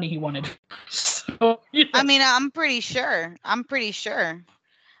given him the money he wanted. So, I mean, I'm pretty sure.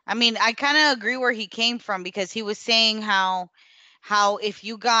 I mean, I kind of agree where he came from, because he was saying how if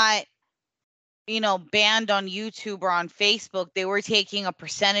you got, banned on YouTube or on Facebook, they were taking a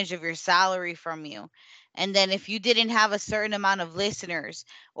percentage of your salary from you. And then if you didn't have a certain amount of listeners,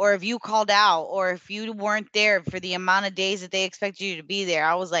 or if you called out, or if you weren't there for the amount of days that they expected you to be there,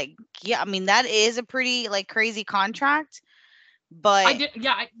 I was like, yeah, I mean, that is a pretty crazy contract. But I did,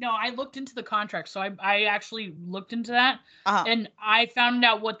 I looked into the contract, so I actually looked into that, and I found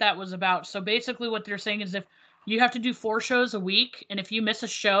out what that was about. So basically, what they're saying is if you have to do 4 shows a week, and if you miss a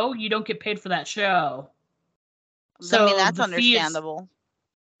show, you don't get paid for that show. So I mean, that's understandable.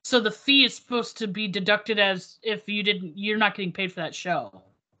 So the fee is supposed to be deducted as if you're not getting paid for that show.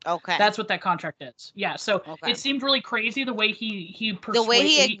 Okay. That's what that contract is. Yeah. So It seemed really crazy the way he the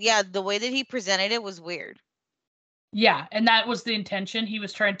way that he presented it was weird. Yeah, and that was the intention. He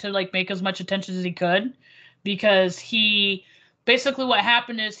was trying to make as much attention as he could, because he basically, what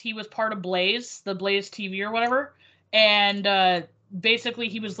happened is he was part of the Blaze TV or whatever, and basically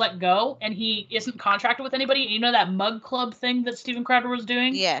he was let go, and he isn't contracted with anybody. You know that Mug Club thing that Steven Crowder was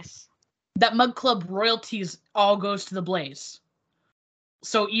doing? Yes. That Mug Club royalties all goes to the Blaze.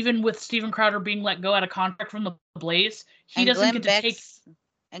 So even with Steven Crowder being let go out of contract from the Blaze, he doesn't get to take.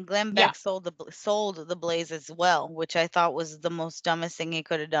 And Glenn Beck sold the Blaze as well, which I thought was the most dumbest thing he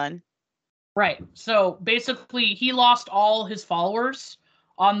could have done. Right. So basically, he lost all his followers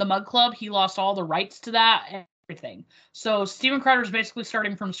on the Mug Club. He lost all the rights to that and everything. So Steven Crowder is basically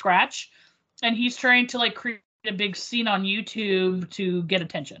starting from scratch, and he's trying to create a big scene on YouTube to get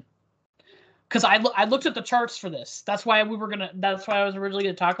attention. Because I looked at the charts for this. That's why I was originally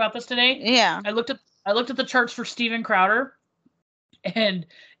going to talk about this today. Yeah. I looked I looked at the charts for Steven Crowder, and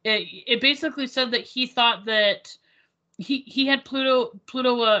it basically said that he thought that he had Pluto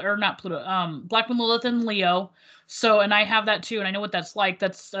or not Pluto, Black Moon Lilith in Leo. So, and I have that too, and I know what that's like.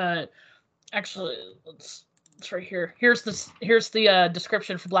 That's actually it's right here. Here's the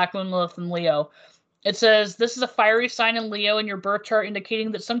description for Black Moon Lilith in Leo. It says, this is a fiery sign in Leo in your birth chart,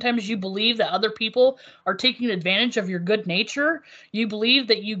 indicating that sometimes you believe that other people are taking advantage of your good nature. You believe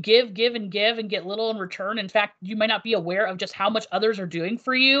that you give, and get little in return. In fact, you might not be aware of just how much others are doing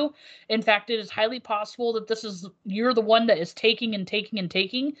for you. In fact, it is highly possible that you're the one that is taking and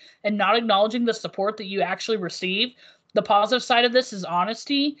not acknowledging the support that you actually receive. The positive side of this is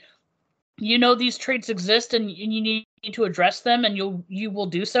honesty. You know these traits exist, and you need to address them, and you will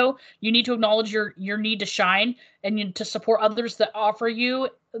do so. You need to acknowledge your need to shine, and to support others that offer you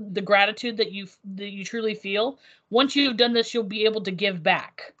the gratitude that you truly feel. Once you've done this, you'll be able to give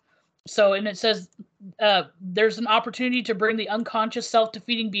back. So, and it says there's an opportunity to bring the unconscious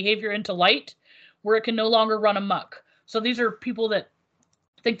self-defeating behavior into light, where it can no longer run amok. So these are people that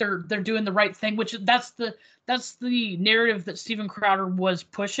think they're doing the right thing, which that's the narrative that Steven Crowder was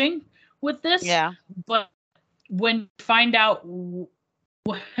pushing with this. Yeah. But when you find out,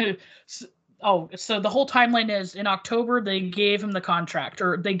 so the whole timeline is in October, they gave him the contract,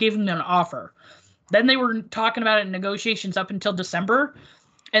 or they gave him an offer. Then they were talking about it in negotiations up until December.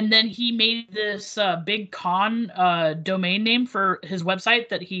 And then he made this big con domain name for his website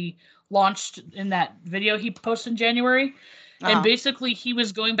that he launched in that video he posted in January. Uh-huh. And basically he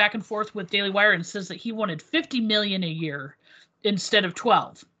was going back and forth with Daily Wire and says that he wanted $50 million a year instead of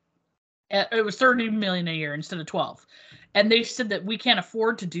 12. It was $30 million a year instead of 12. And they said that we can't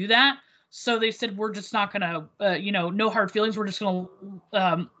afford to do that. So they said, we're just not going to, no hard feelings. We're just going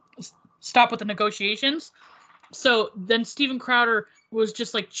to stop with the negotiations. So then Steven Crowder was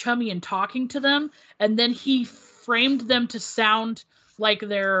just like chummy and talking to them. And then he framed them to sound like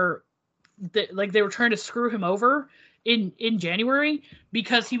they were trying to screw him over in January,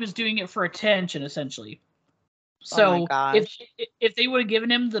 because he was doing it for attention, essentially. So if they would have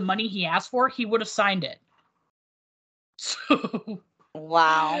given him the money he asked for, he would have signed it. So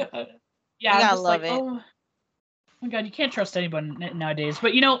wow. Yeah, I love it. Oh my God, you can't trust anyone nowadays.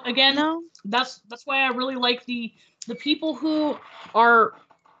 But again, that's why I really like the people who are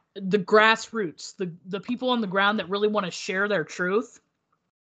the grassroots, the people on the ground that really want to share their truth.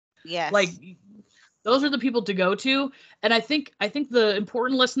 Yes. Like, those are the people to go to. And I think the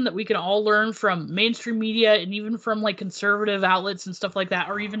important lesson that we can all learn from mainstream media, and even from like conservative outlets and stuff like that,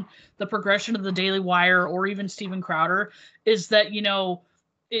 or even the progression of the Daily Wire, or even Steven Crowder, is that,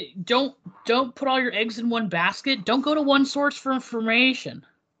 don't put all your eggs in one basket. Don't go to one source for information.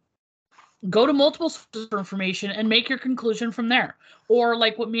 Go to multiple sources for information and make your conclusion from there. Or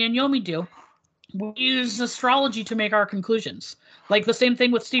like what me and Yomi do, we use astrology to make our conclusions. Like the same thing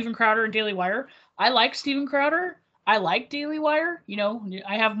with Steven Crowder and Daily Wire. I like Steven Crowder. I like Daily Wire.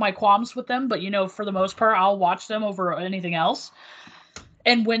 I have my qualms with them, but for the most part, I'll watch them over anything else.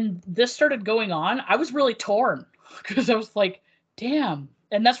 And when this started going on, I was really torn, because I was like, damn.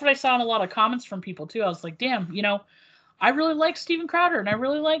 And that's what I saw in a lot of comments from people too. I was like, damn, I really like Steven Crowder and I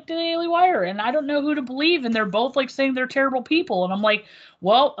really like Daily Wire, and I don't know who to believe. And they're both like saying they're terrible people. And I'm like,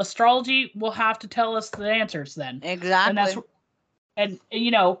 well, astrology will have to tell us the answers then. Exactly. And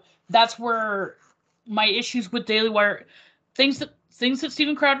that's where my issues with Daily Wire, things that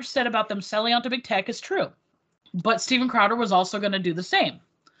Steven Crowder said about them selling out to big tech is true. But Steven Crowder was also going to do the same.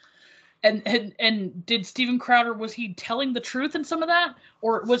 And did Steven Crowder, was he telling the truth in some of that?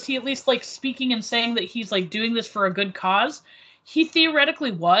 Or was he at least like speaking and saying that he's like doing this for a good cause? He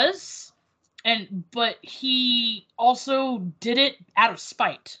theoretically was, but he also did it out of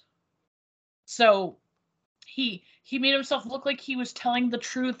spite. So he made himself look like he was telling the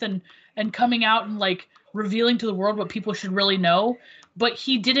truth and coming out and like revealing to the world what people should really know, but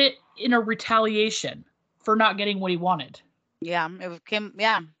he did it in a retaliation for not getting what he wanted. Yeah, it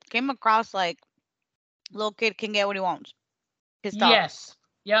came across like little kid can get what he wants. Yes.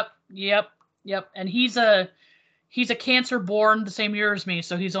 Yep. And he's a Cancer born the same year as me,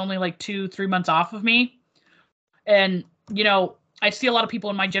 so he's only like 2-3 months off of me. And I see a lot of people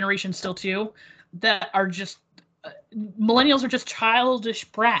in my generation still too that are just millennials are just childish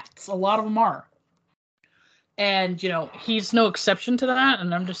brats. A lot of them are. And he's no exception to that.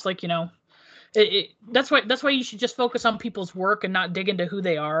 And I'm just like, that's why you should just focus on people's work and not dig into who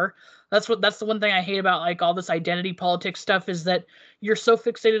they are. That's the one thing I hate about like all this identity politics stuff, is that you're so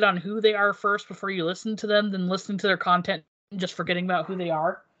fixated on who they are first before you listen to them, than listening to their content and just forgetting about who they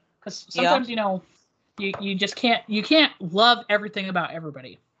are. Because sometimes you just can't love everything about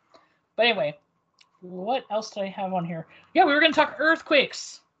everybody. But anyway, what else did I have on here? Yeah, we were going to talk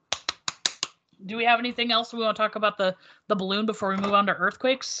earthquakes. Do we have anything else we want to talk about the balloon before we move on to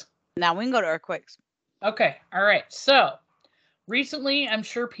earthquakes? Now we can go to earthquakes. Okay. All right. So recently, I'm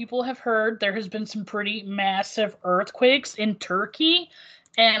sure people have heard there has been some pretty massive earthquakes in Turkey.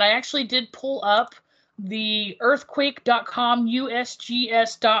 And I actually did pull up the earthquake.com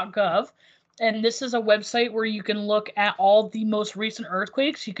usgs.gov. And this is a website where you can look at all the most recent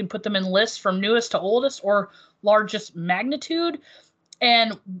earthquakes. You can put them in lists from newest to oldest or largest magnitude.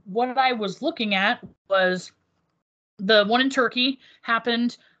 And what I was looking at was the one in Turkey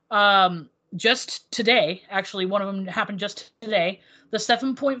happened just today. Actually, one of them happened just today. The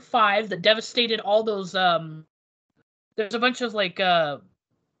 7.5 that devastated all those. There's a bunch of like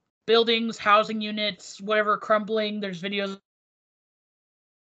buildings, housing units, whatever crumbling. There's videos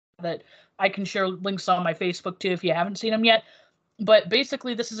that I can share links on my Facebook too if you haven't seen them yet. But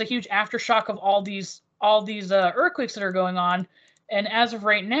basically, this is a huge aftershock of all these earthquakes that are going on. And as of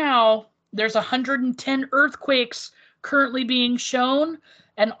right now, there's 110 earthquakes currently being shown,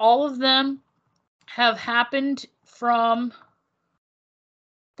 and all of them have happened from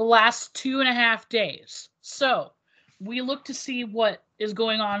the last 2.5 days. So we look to see what is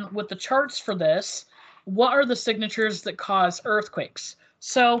going on with the charts for this. What are the signatures that cause earthquakes?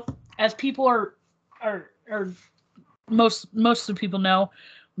 So as people are most of the people know,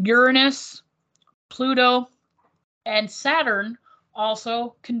 Uranus, Pluto, and Saturn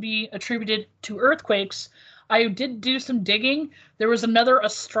also can be attributed to earthquakes. I did do some digging. There was another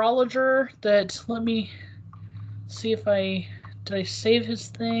astrologer that, let me see if did I save his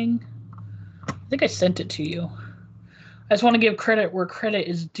thing? I think I sent it to you. I just want to give credit where credit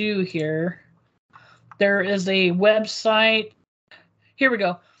is due here. There is a website. Here we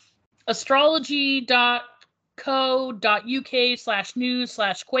go.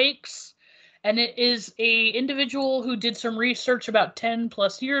 astrology.co.uk/news/quakes. And it is a individual who did some research about 10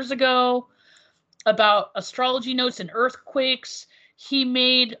 plus years ago about astrology notes and earthquakes. He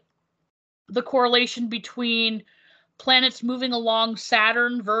made the correlation between planets moving along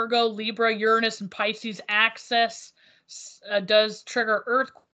Saturn, Virgo, Libra, Uranus, and Pisces axis does trigger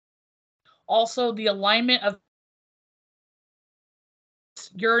earthquakes. Also, the alignment of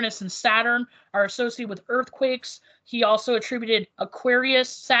Uranus and Saturn are associated with earthquakes. He also attributed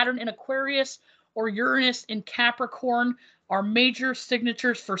Saturn in Aquarius, or Uranus in Capricorn are major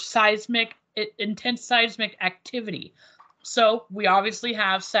signatures for intense seismic activity. So we obviously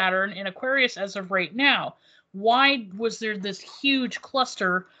have Saturn in Aquarius as of right now. Why was there this huge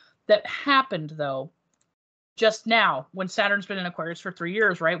cluster that happened, though, just now when Saturn's been in Aquarius for 3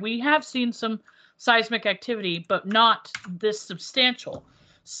 years, right? We have seen some seismic activity, but not this substantial.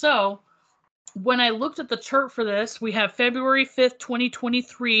 So when I looked at the chart for this, we have February 5th,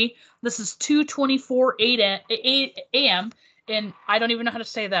 2023. This is 2:24 a.m. and I don't even know how to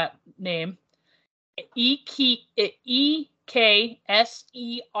say that name. EKSERE,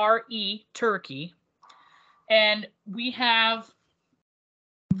 Turkey. And we have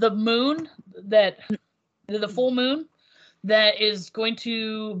the moon, the full moon, that is going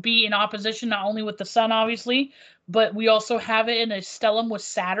to be in opposition not only with the sun, obviously, but we also have it in a stellium with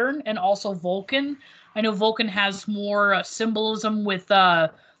Saturn and also Vulcan. I know Vulcan has more symbolism with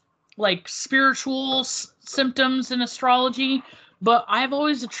like spiritual symptoms in astrology, but I've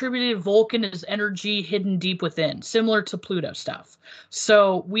always attributed Vulcan as energy hidden deep within, similar to Pluto stuff.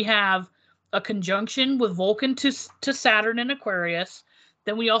 So we have a conjunction with Vulcan to Saturn in Aquarius.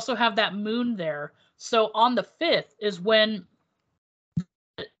 Then we also have that moon there. So on the 5th is when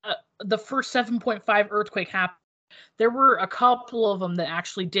the first 7.5 earthquake happened. There were a couple of them that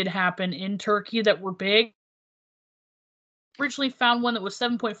actually did happen in Turkey that were big. Originally found one that was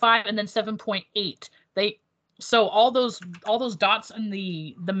 7.5 and then 7.8. So all those dots on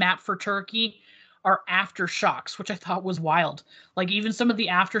the map for Turkey are aftershocks, which I thought was wild. Like even some of the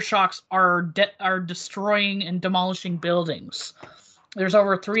aftershocks are destroying and demolishing buildings. There's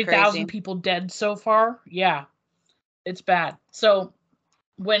over 3,000 people dead so far. Yeah, it's bad. So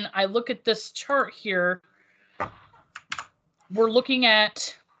when I look at this chart here, we're looking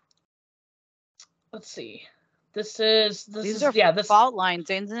at, let's see. These are fault lines,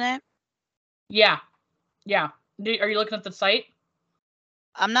 isn't it? Yeah. Are you looking at the site?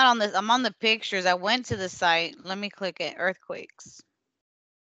 I'm not on this. I'm on the pictures. I went to the site. Let me click it. Earthquakes.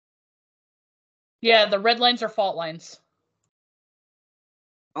 Yeah, the red lines are fault lines.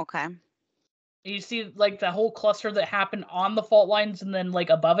 Okay. You see like the whole cluster that happened on the fault lines and then like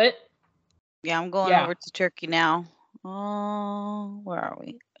above it? Yeah, I'm going over to Turkey now. Oh, where are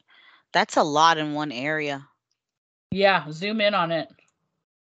we? That's a lot in one area. Yeah, zoom in on it.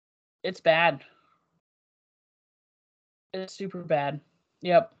 It's bad. It's super bad.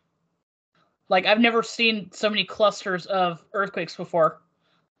 Yep. Like, I've never seen so many clusters of earthquakes before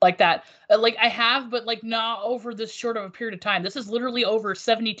like that. Like, I have, but, like, not over this short of a period of time. This is literally over a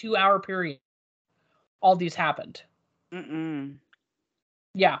 72-hour period. All these happened.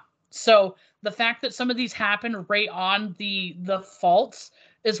 Yeah. So the fact that some of these happen right on the faults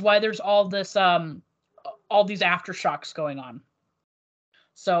is why there's all this all these aftershocks going on.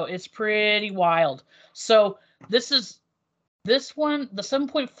 So it's pretty wild. So this one, the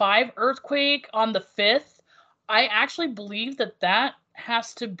 7.5 earthquake on the 5th, I actually believe that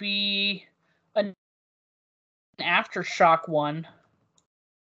has to be an aftershock one.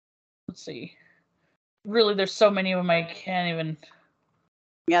 Let's see. Really, there's so many of them I can't even.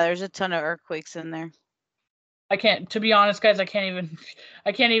 Yeah, there's a ton of earthquakes in there. I can't, to be honest, guys, I can't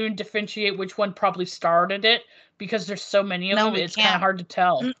even differentiate which one probably started it because there's so many of them. It's kind of hard to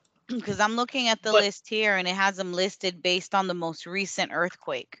tell. Because I'm looking at the list here and it has them listed based on the most recent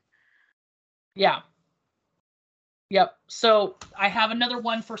earthquake. Yeah. Yep. So I have another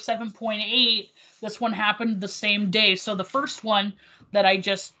one for 7.8. This one happened the same day. So the first one that I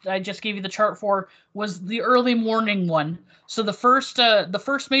just gave you the chart for was the early morning one. So the first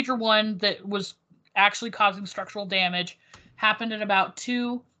major one that was actually causing structural damage happened at about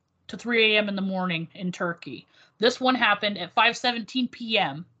 2 to 3 a.m. in the morning in Turkey. This one happened at 5:17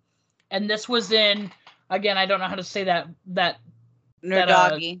 p.m. and this was in, again, I don't know how to say that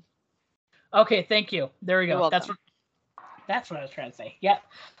Nerdoggy. Okay, thank you. There we go. That's what I was trying to say. Yep.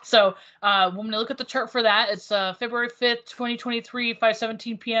 So when we look at the chart for that, it's February 5th, 2023,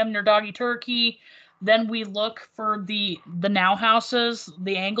 5:17 p.m. Nerdoggy, Turkey. Then we look for the now houses,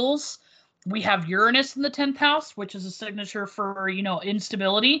 the angles. We have Uranus in the 10th house, which is a signature for,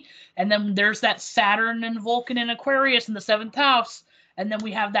 instability. And then there's that Saturn and Vulcan and Aquarius in the 7th house. And then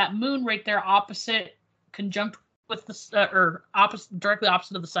we have that moon right there opposite, conjunct with the, directly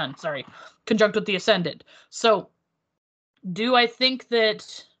opposite of the sun. Sorry, conjunct with the ascendant. So do I think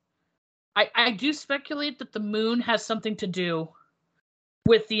that I do speculate that the moon has something to do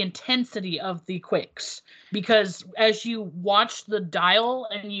with the intensity of the quakes, because as you watch the dial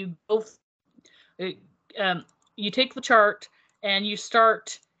and you go, you take the chart and you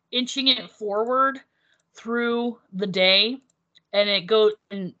start inching it forward through the day, and it goes,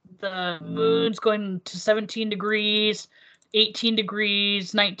 and the moon's going to 17 degrees, 18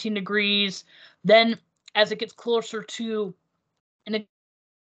 degrees, 19 degrees. Then as it gets closer to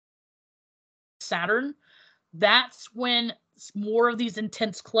Saturn, that's when more of these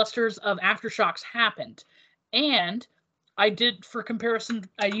intense clusters of aftershocks happened. And I did, for comparison,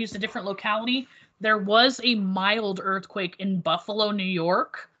 I used a different locality. There was a mild earthquake in Buffalo, New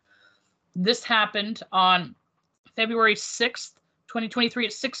York. This happened on February 6th, 2023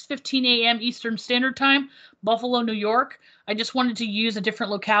 at 6:15 a.m. Eastern Standard Time, Buffalo, New York. I just wanted to use a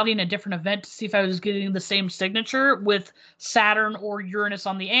different locality and a different event to see if I was getting the same signature with Saturn or Uranus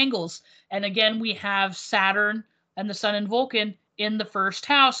on the angles. And again, we have Saturn and the Sun and Vulcan in the first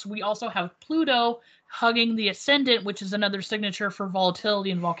house. We also have Pluto hugging the ascendant, which is another signature for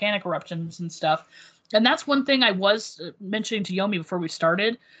volatility and volcanic eruptions and stuff. And that's one thing I was mentioning to Yomi before we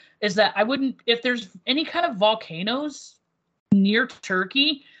started, is that I wouldn't, if there's any kind of volcanoes near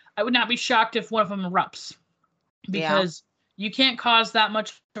Turkey, I would not be shocked if one of them erupts, because you can't cause that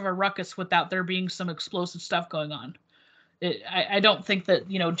much of a ruckus without there being some explosive stuff going on. I don't think that,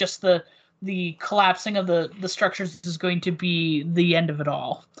 just the collapsing of the structures is going to be the end of it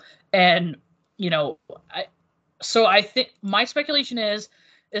all. And, I think my speculation is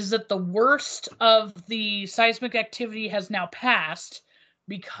that the worst of the seismic activity has now passed,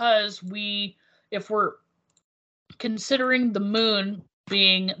 because if we're considering the moon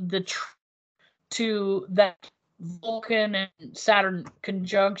being to that Vulcan and Saturn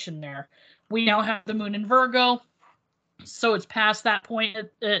conjunction there, we now have the moon in Virgo, so it's past that point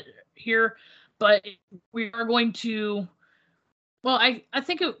here. But we are going to, well, I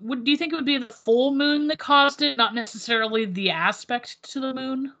think it would. Do you think it would be the full moon that caused it, not necessarily the aspect to the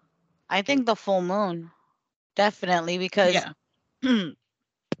moon? I think the full moon, definitely, because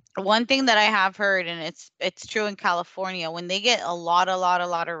one thing that I have heard, and it's true in California, when they get a lot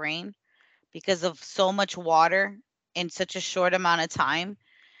of rain because of so much water in such a short amount of time.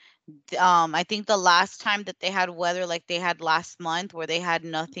 I think the last time that they had weather like they had last month, where they had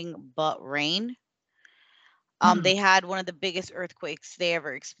nothing but rain, they had one of the biggest earthquakes they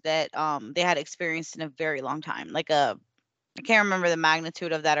had experienced in a very long time. Like I can't remember the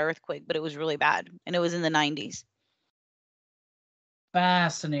magnitude of that earthquake, but it was really bad, and it was in the 90s.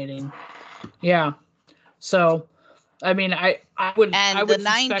 Fascinating. Yeah. So, I mean, I would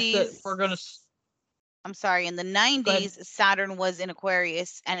suspect that we're going to. I'm sorry, in the 90s, Saturn was in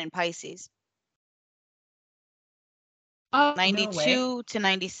Aquarius and in Pisces. Oh, 92 to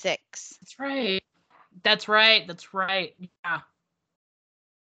 96. That's right. That's right. That's right. Yeah.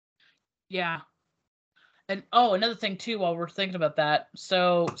 Yeah. And another thing too, while we're thinking about that,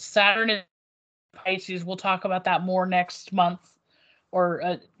 so Saturn and Pisces, we'll talk about that more next month,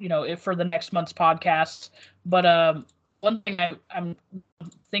 or if for the next month's podcast. But one thing I'm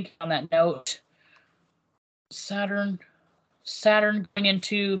thinking on that note, Saturn going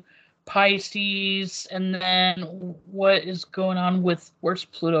into Pisces, and then what is going on with, where's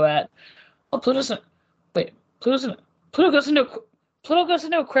Pluto at? Oh, Pluto goes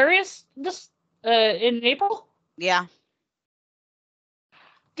into Aquarius this in April? Yeah.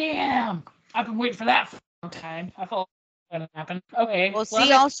 Damn. I've been waiting for that for a long time. I thought it was going to happen. Okay. Well,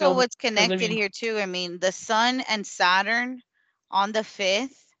 see also what's connected here too. I mean, the Sun and Saturn on the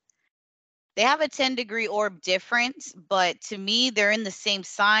 5th, they have a 10-degree orb difference, but to me, they're in the same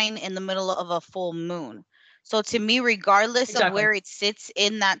sign in the middle of a full moon. So to me, regardless of where it sits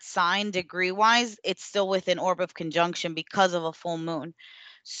in that sign degree-wise, it's still within orb of conjunction because of a full moon.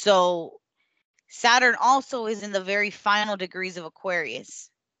 So Saturn also is in the very final degrees of Aquarius.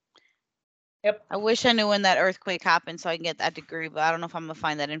 Yep. I wish I knew when that earthquake happened so I can get that degree, but I don't know if I'm going to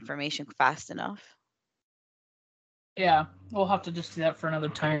find that information fast enough. Yeah, we'll have to just do that for another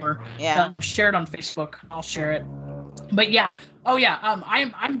time, or share it on Facebook. I'll share it. But yeah,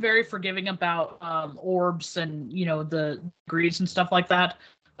 I'm very forgiving about orbs and the degrees and stuff like that.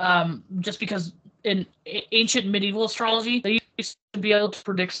 Just because in ancient medieval astrology, they used to be able to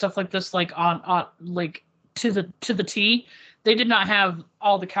predict stuff like this, like on like to the T. They did not have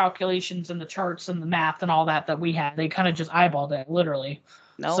all the calculations and the charts and the math and all that we had. They kind of just eyeballed it, literally.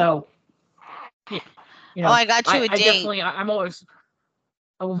 No. So, yeah. I got you a date. Definitely, I'm always.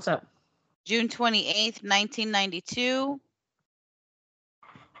 Oh, what's up? June 28th, 1992,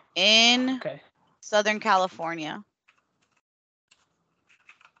 in Southern California.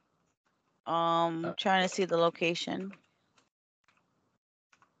 Trying to see the location.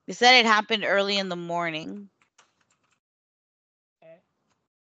 They said it happened early in the morning. Okay.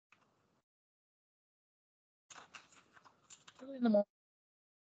 Early in the morning.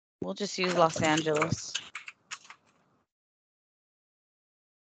 We'll just use Los Angeles.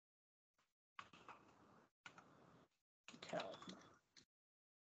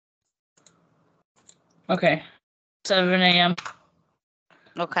 Okay. 7 a.m.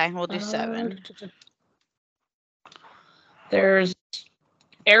 Okay, we'll do 7. There's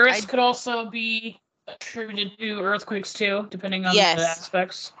Eris could also be attributed to earthquakes too, depending on the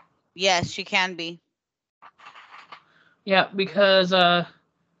aspects. Yes, she can be. Yeah, because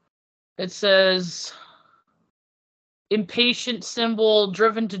it says impatient symbol,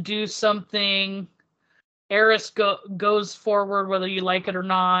 driven to do something. Eris goes forward whether you like it or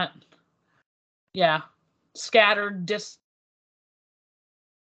not. Yeah. Scattered,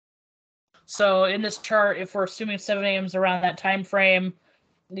 So in this chart, if we're assuming 7 a.m. is around that time frame,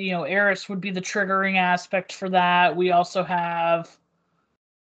 Eris would be the triggering aspect for that. We also have,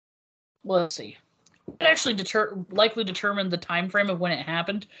 let's see, we can actually likely determine the time frame of when it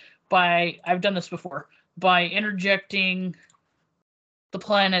happened by, I've done this before, by interjecting the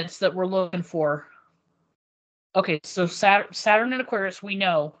planets that we're looking for. Okay, so Saturn and Aquarius, we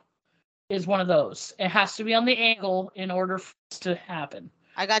know, is one of those. It has to be on the angle in order for this to happen.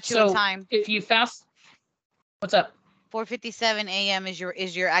 I got you in time. If you fast, what's up? 4:57 a.m. is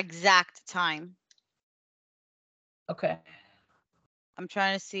your exact time. Okay. I'm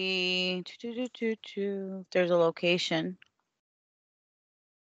trying to see. There's a location.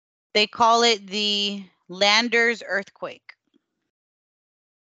 They call it the Landers earthquake.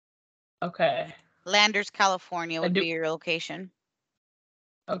 Okay. Landers, California would be your location.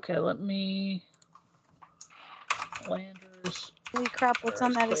 Okay, let me. Landers. Holy crap! What's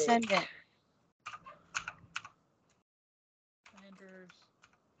on that ascendant? Landers.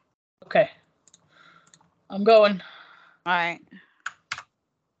 Okay. I'm going. All right.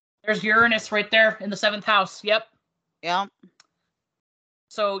 There's Uranus right there in the 7th house. Yep. Yep.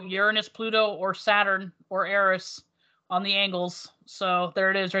 So Uranus, Pluto, or Saturn, or Eris on the angles. So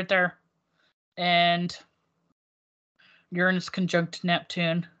there it is right there. And Uranus conjunct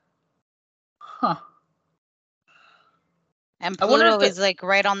Neptune. Huh. And Pluto is like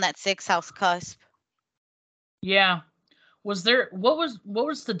right on that 6th house cusp. Yeah. Was there what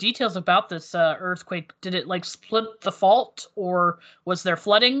was the details about this earthquake? Did it like split the fault, or was there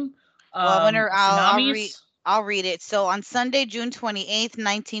flooding? Tsunamis? I'll read it. So on Sunday, June 28th,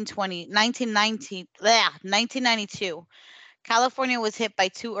 1992, California was hit by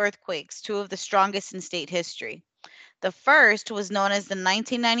 2 earthquakes, 2 of the strongest in state history. The first was known as the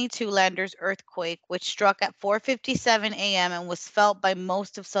 1992 Landers earthquake, which struck at 4:57 a.m. and was felt by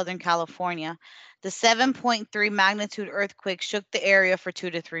most of Southern California. The 7.3 magnitude earthquake shook the area for 2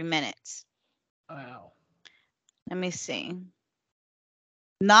 to 3 minutes. Wow. Let me see.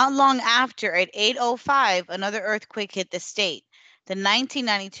 Not long after, at 8:05, another earthquake hit the state. The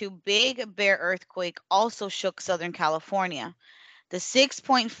 1992 Big Bear earthquake also shook Southern California. The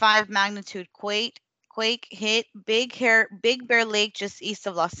 6.5 magnitude quake hit Big Bear Lake just east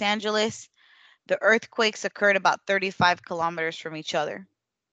of Los Angeles. The earthquakes occurred about 35 kilometers from each other.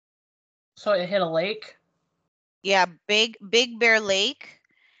 So it hit a lake? Yeah, Big Bear Lake.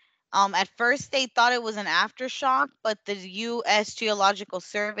 At first they thought it was an aftershock, but the U.S. Geological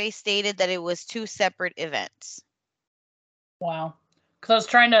Survey stated that it was 2 separate events. Wow. Because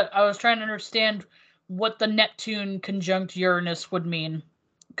I was trying to understand what the Neptune conjunct Uranus would mean.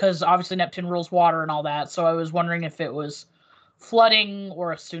 Because obviously Neptune rules water and all that. So I was wondering if it was flooding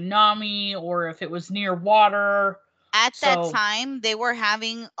or a tsunami or if it was near water. At that time, they were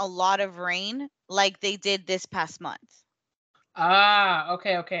having a lot of rain like they did this past month. Ah,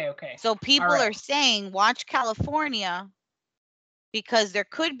 okay. So people are saying, watch California because there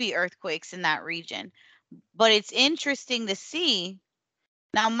could be earthquakes in that region. But it's interesting to see.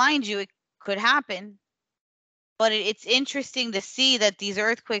 Now, mind you, it could happen. But it's interesting to see that these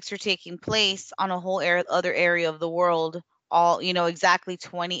earthquakes are taking place on a whole other area of the world, all, exactly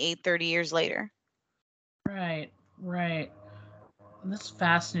 28, 30 years later. Right. That's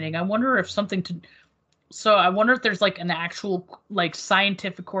fascinating. I wonder if I wonder if there's like an actual like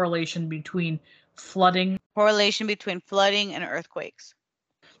scientific correlation between flooding. Correlation between flooding and earthquakes.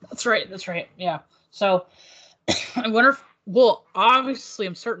 That's right. Yeah. So I wonder if, well, obviously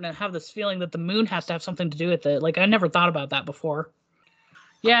I'm certain I have this feeling that the moon has to have something to do with it. Like I never thought about that before.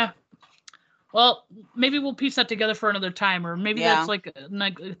 Yeah. Well, maybe we'll piece that together for another time, or maybe that's like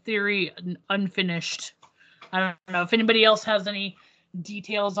a theory unfinished. I don't know if anybody else has any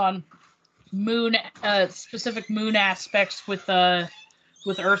details on moon, specific moon aspects with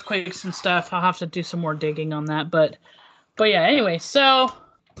earthquakes and stuff. I'll have to do some more digging on that. But yeah. Anyway, so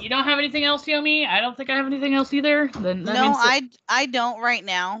you don't have anything else, Yomi? I don't think I have anything else either. Then that no, I don't right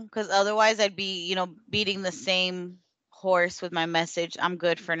now, because otherwise I'd be beating the same horse with my message. I'm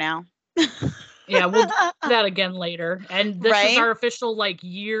good for now. Yeah, we'll do that again later. And this is our official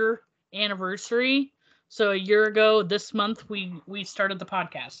year anniversary. So a year ago this month we started the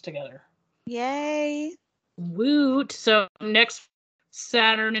podcast together. Yay. Woot. So next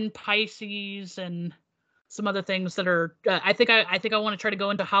Saturn and Pisces and some other things that are I think I want to try to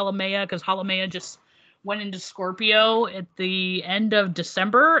go into Halimea, because Halimea just went into Scorpio at the end of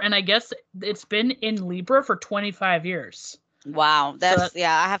December, and I guess it's been in Libra for 25 years. Wow. I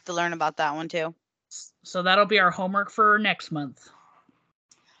have to learn about that one too. So that'll be our homework for next month.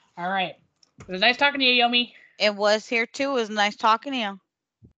 All right. It was nice talking to you, Yomi. It was here too. It was nice talking to you. All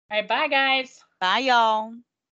right, bye guys. Bye y'all.